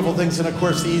those beautiful things, and of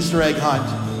course the Easter egg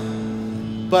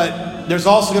hunt. But there's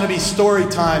also going to be story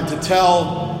time to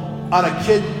tell on a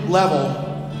kid level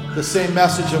the same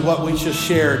message of what we just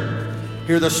shared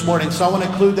here this morning. So I want to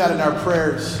include that in our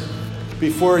prayers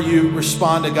before you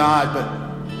respond to God. But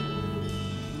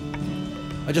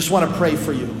I just want to pray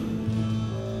for you.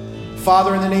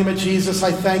 Father, in the name of Jesus,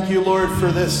 I thank you, Lord,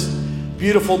 for this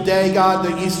beautiful day, God,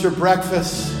 the Easter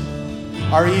breakfast,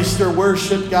 our Easter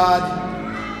worship, God.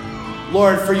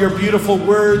 Lord, for your beautiful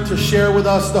word to share with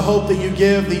us, the hope that you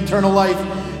give, the eternal life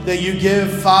that you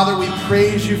give. Father, we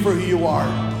praise you for who you are.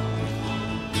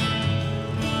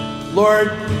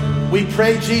 Lord, we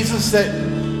pray, Jesus,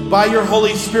 that by your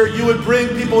Holy Spirit, you would bring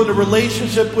people into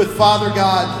relationship with Father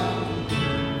God.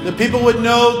 That people would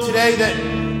know today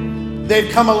that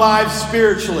they've come alive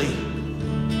spiritually.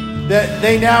 That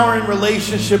they now are in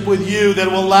relationship with you that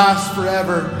will last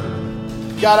forever.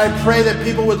 God, I pray that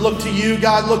people would look to you,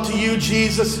 God, look to you,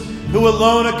 Jesus, who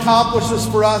alone accomplishes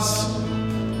for us,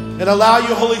 and allow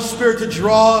you, Holy Spirit, to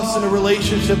draw us in a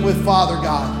relationship with Father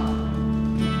God.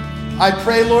 I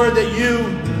pray, Lord, that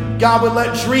you, God, would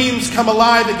let dreams come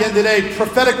alive again today.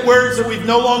 Prophetic words that we've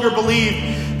no longer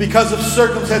believed because of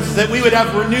circumstances, that we would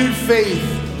have renewed faith.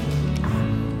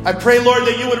 I pray, Lord,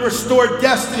 that you would restore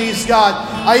destinies, God.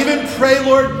 I even pray,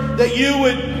 Lord, that you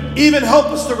would even help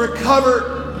us to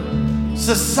recover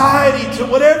society to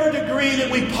whatever degree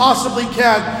that we possibly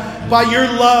can by your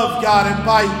love, God, and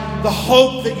by the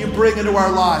hope that you bring into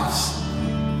our lives.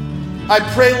 I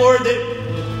pray, Lord,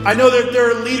 that I know that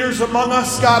there are leaders among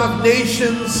us, God, of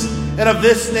nations and of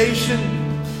this nation.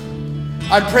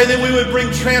 I pray that we would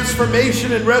bring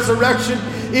transformation and resurrection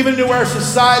even into our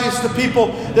societies to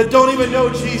people that don't even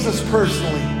know Jesus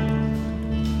personally.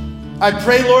 I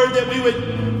pray, Lord, that we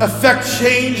would affect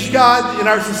change, God, in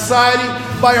our society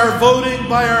by our voting,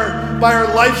 by our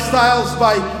lifestyles,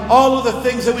 by all of the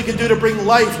things that we can do to bring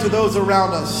life to those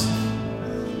around us.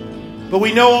 But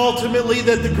we know ultimately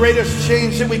that the greatest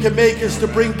change that we can make is to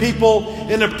bring people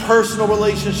in a personal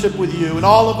relationship with you. And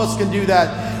all of us can do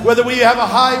that. Whether we have a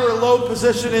high or low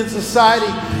position in society,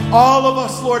 all of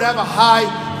us, Lord, have a high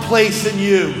place in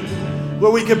you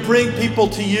where we can bring people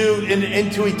to you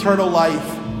into eternal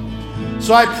life.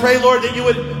 So I pray, Lord, that you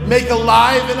would make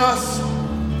alive in us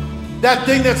that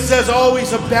thing that says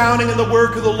always abounding in the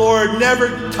work of the Lord,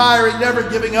 never tiring, never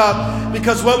giving up,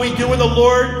 because what we do in the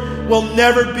Lord will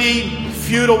never be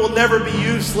futile, will never be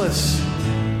useless.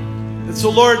 And so,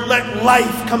 Lord, let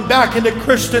life come back into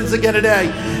Christians again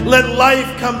today. Let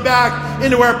life come back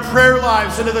into our prayer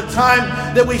lives, into the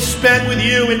time that we spend with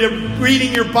you, into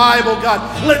reading your Bible,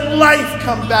 God. Let life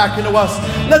come back into us.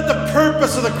 Let the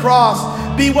purpose of the cross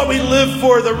be what we live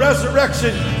for, the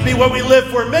resurrection be what we live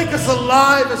for. Make us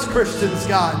alive as Christians,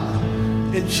 God.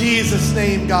 In Jesus'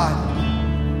 name, God.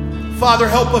 Father,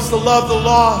 help us to love the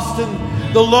lost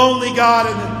and the lonely, God,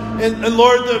 and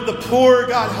Lord, the poor,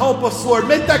 God. Help us, Lord.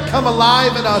 Make that come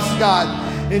alive in us,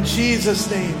 God, in Jesus'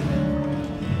 name.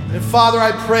 And Father,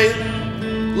 I pray,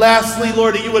 lastly,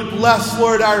 Lord, that you would bless,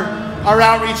 Lord, our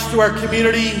outreach to our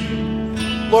community.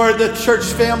 Lord, the church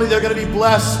family, they're going to be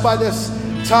blessed by this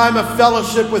time of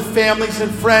fellowship with families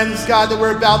and friends, God, that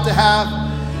we're about to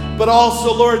have. But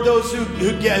also, Lord, those who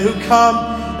come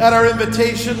at our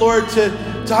invitation, Lord, to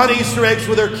hunt Easter eggs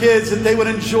with their kids, that they would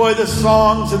enjoy the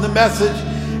songs and the message.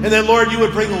 And then, Lord, you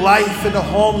would bring life into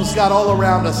homes, God, all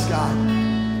around us,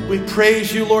 God. We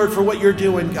praise you, Lord, for what you're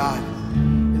doing, God.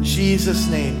 In Jesus'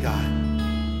 name, God.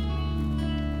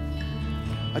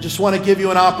 I just want to give you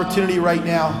an opportunity right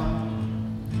now,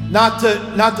 not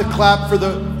to clap for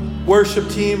the worship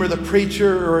team or the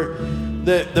preacher or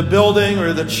the building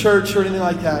or the church or anything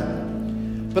like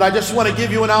that. But I just want to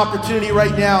give you an opportunity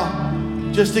right now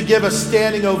just to give a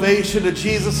standing ovation to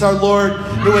Jesus our Lord,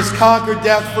 who has conquered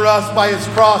death for us by his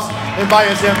cross and by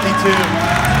his empty tomb.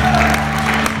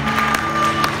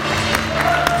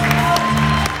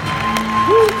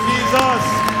 Woo, Jesus.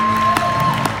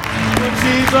 Woo,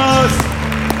 Jesus.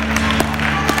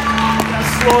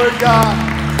 Yes, Lord God.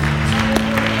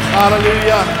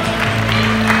 Hallelujah.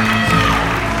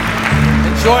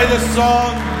 Enjoy this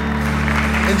song.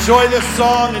 Enjoy this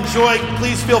song.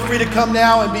 Please feel free to come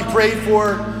now and be prayed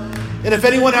for. And if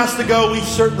anyone has to go, we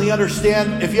certainly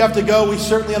understand. If you have to go, we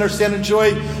certainly understand.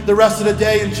 Enjoy the rest of the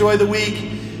day. Enjoy the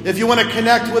week. If you want to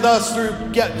connect with us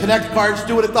through Get Connect cards,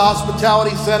 do it at the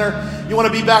Hospitality Center. You want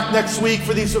to be back next week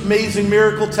for these amazing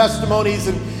miracle testimonies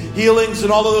and healings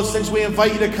and all of those things. We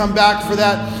invite you to come back for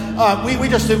that. We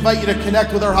just invite you to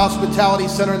connect with our Hospitality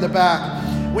Center in the back.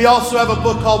 We also have a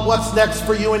book called What's Next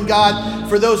for You and God,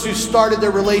 for those who started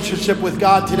their relationship with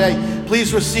God today.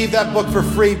 Please receive that book for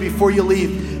free before you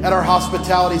leave at our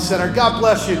Hospitality Center. God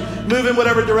bless you. Move in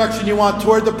whatever direction you want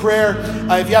toward the prayer.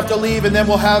 If you have to leave, and then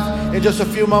we'll have in just a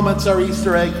few moments our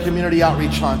Easter egg community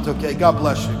outreach hunt. Okay, God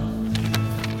bless you.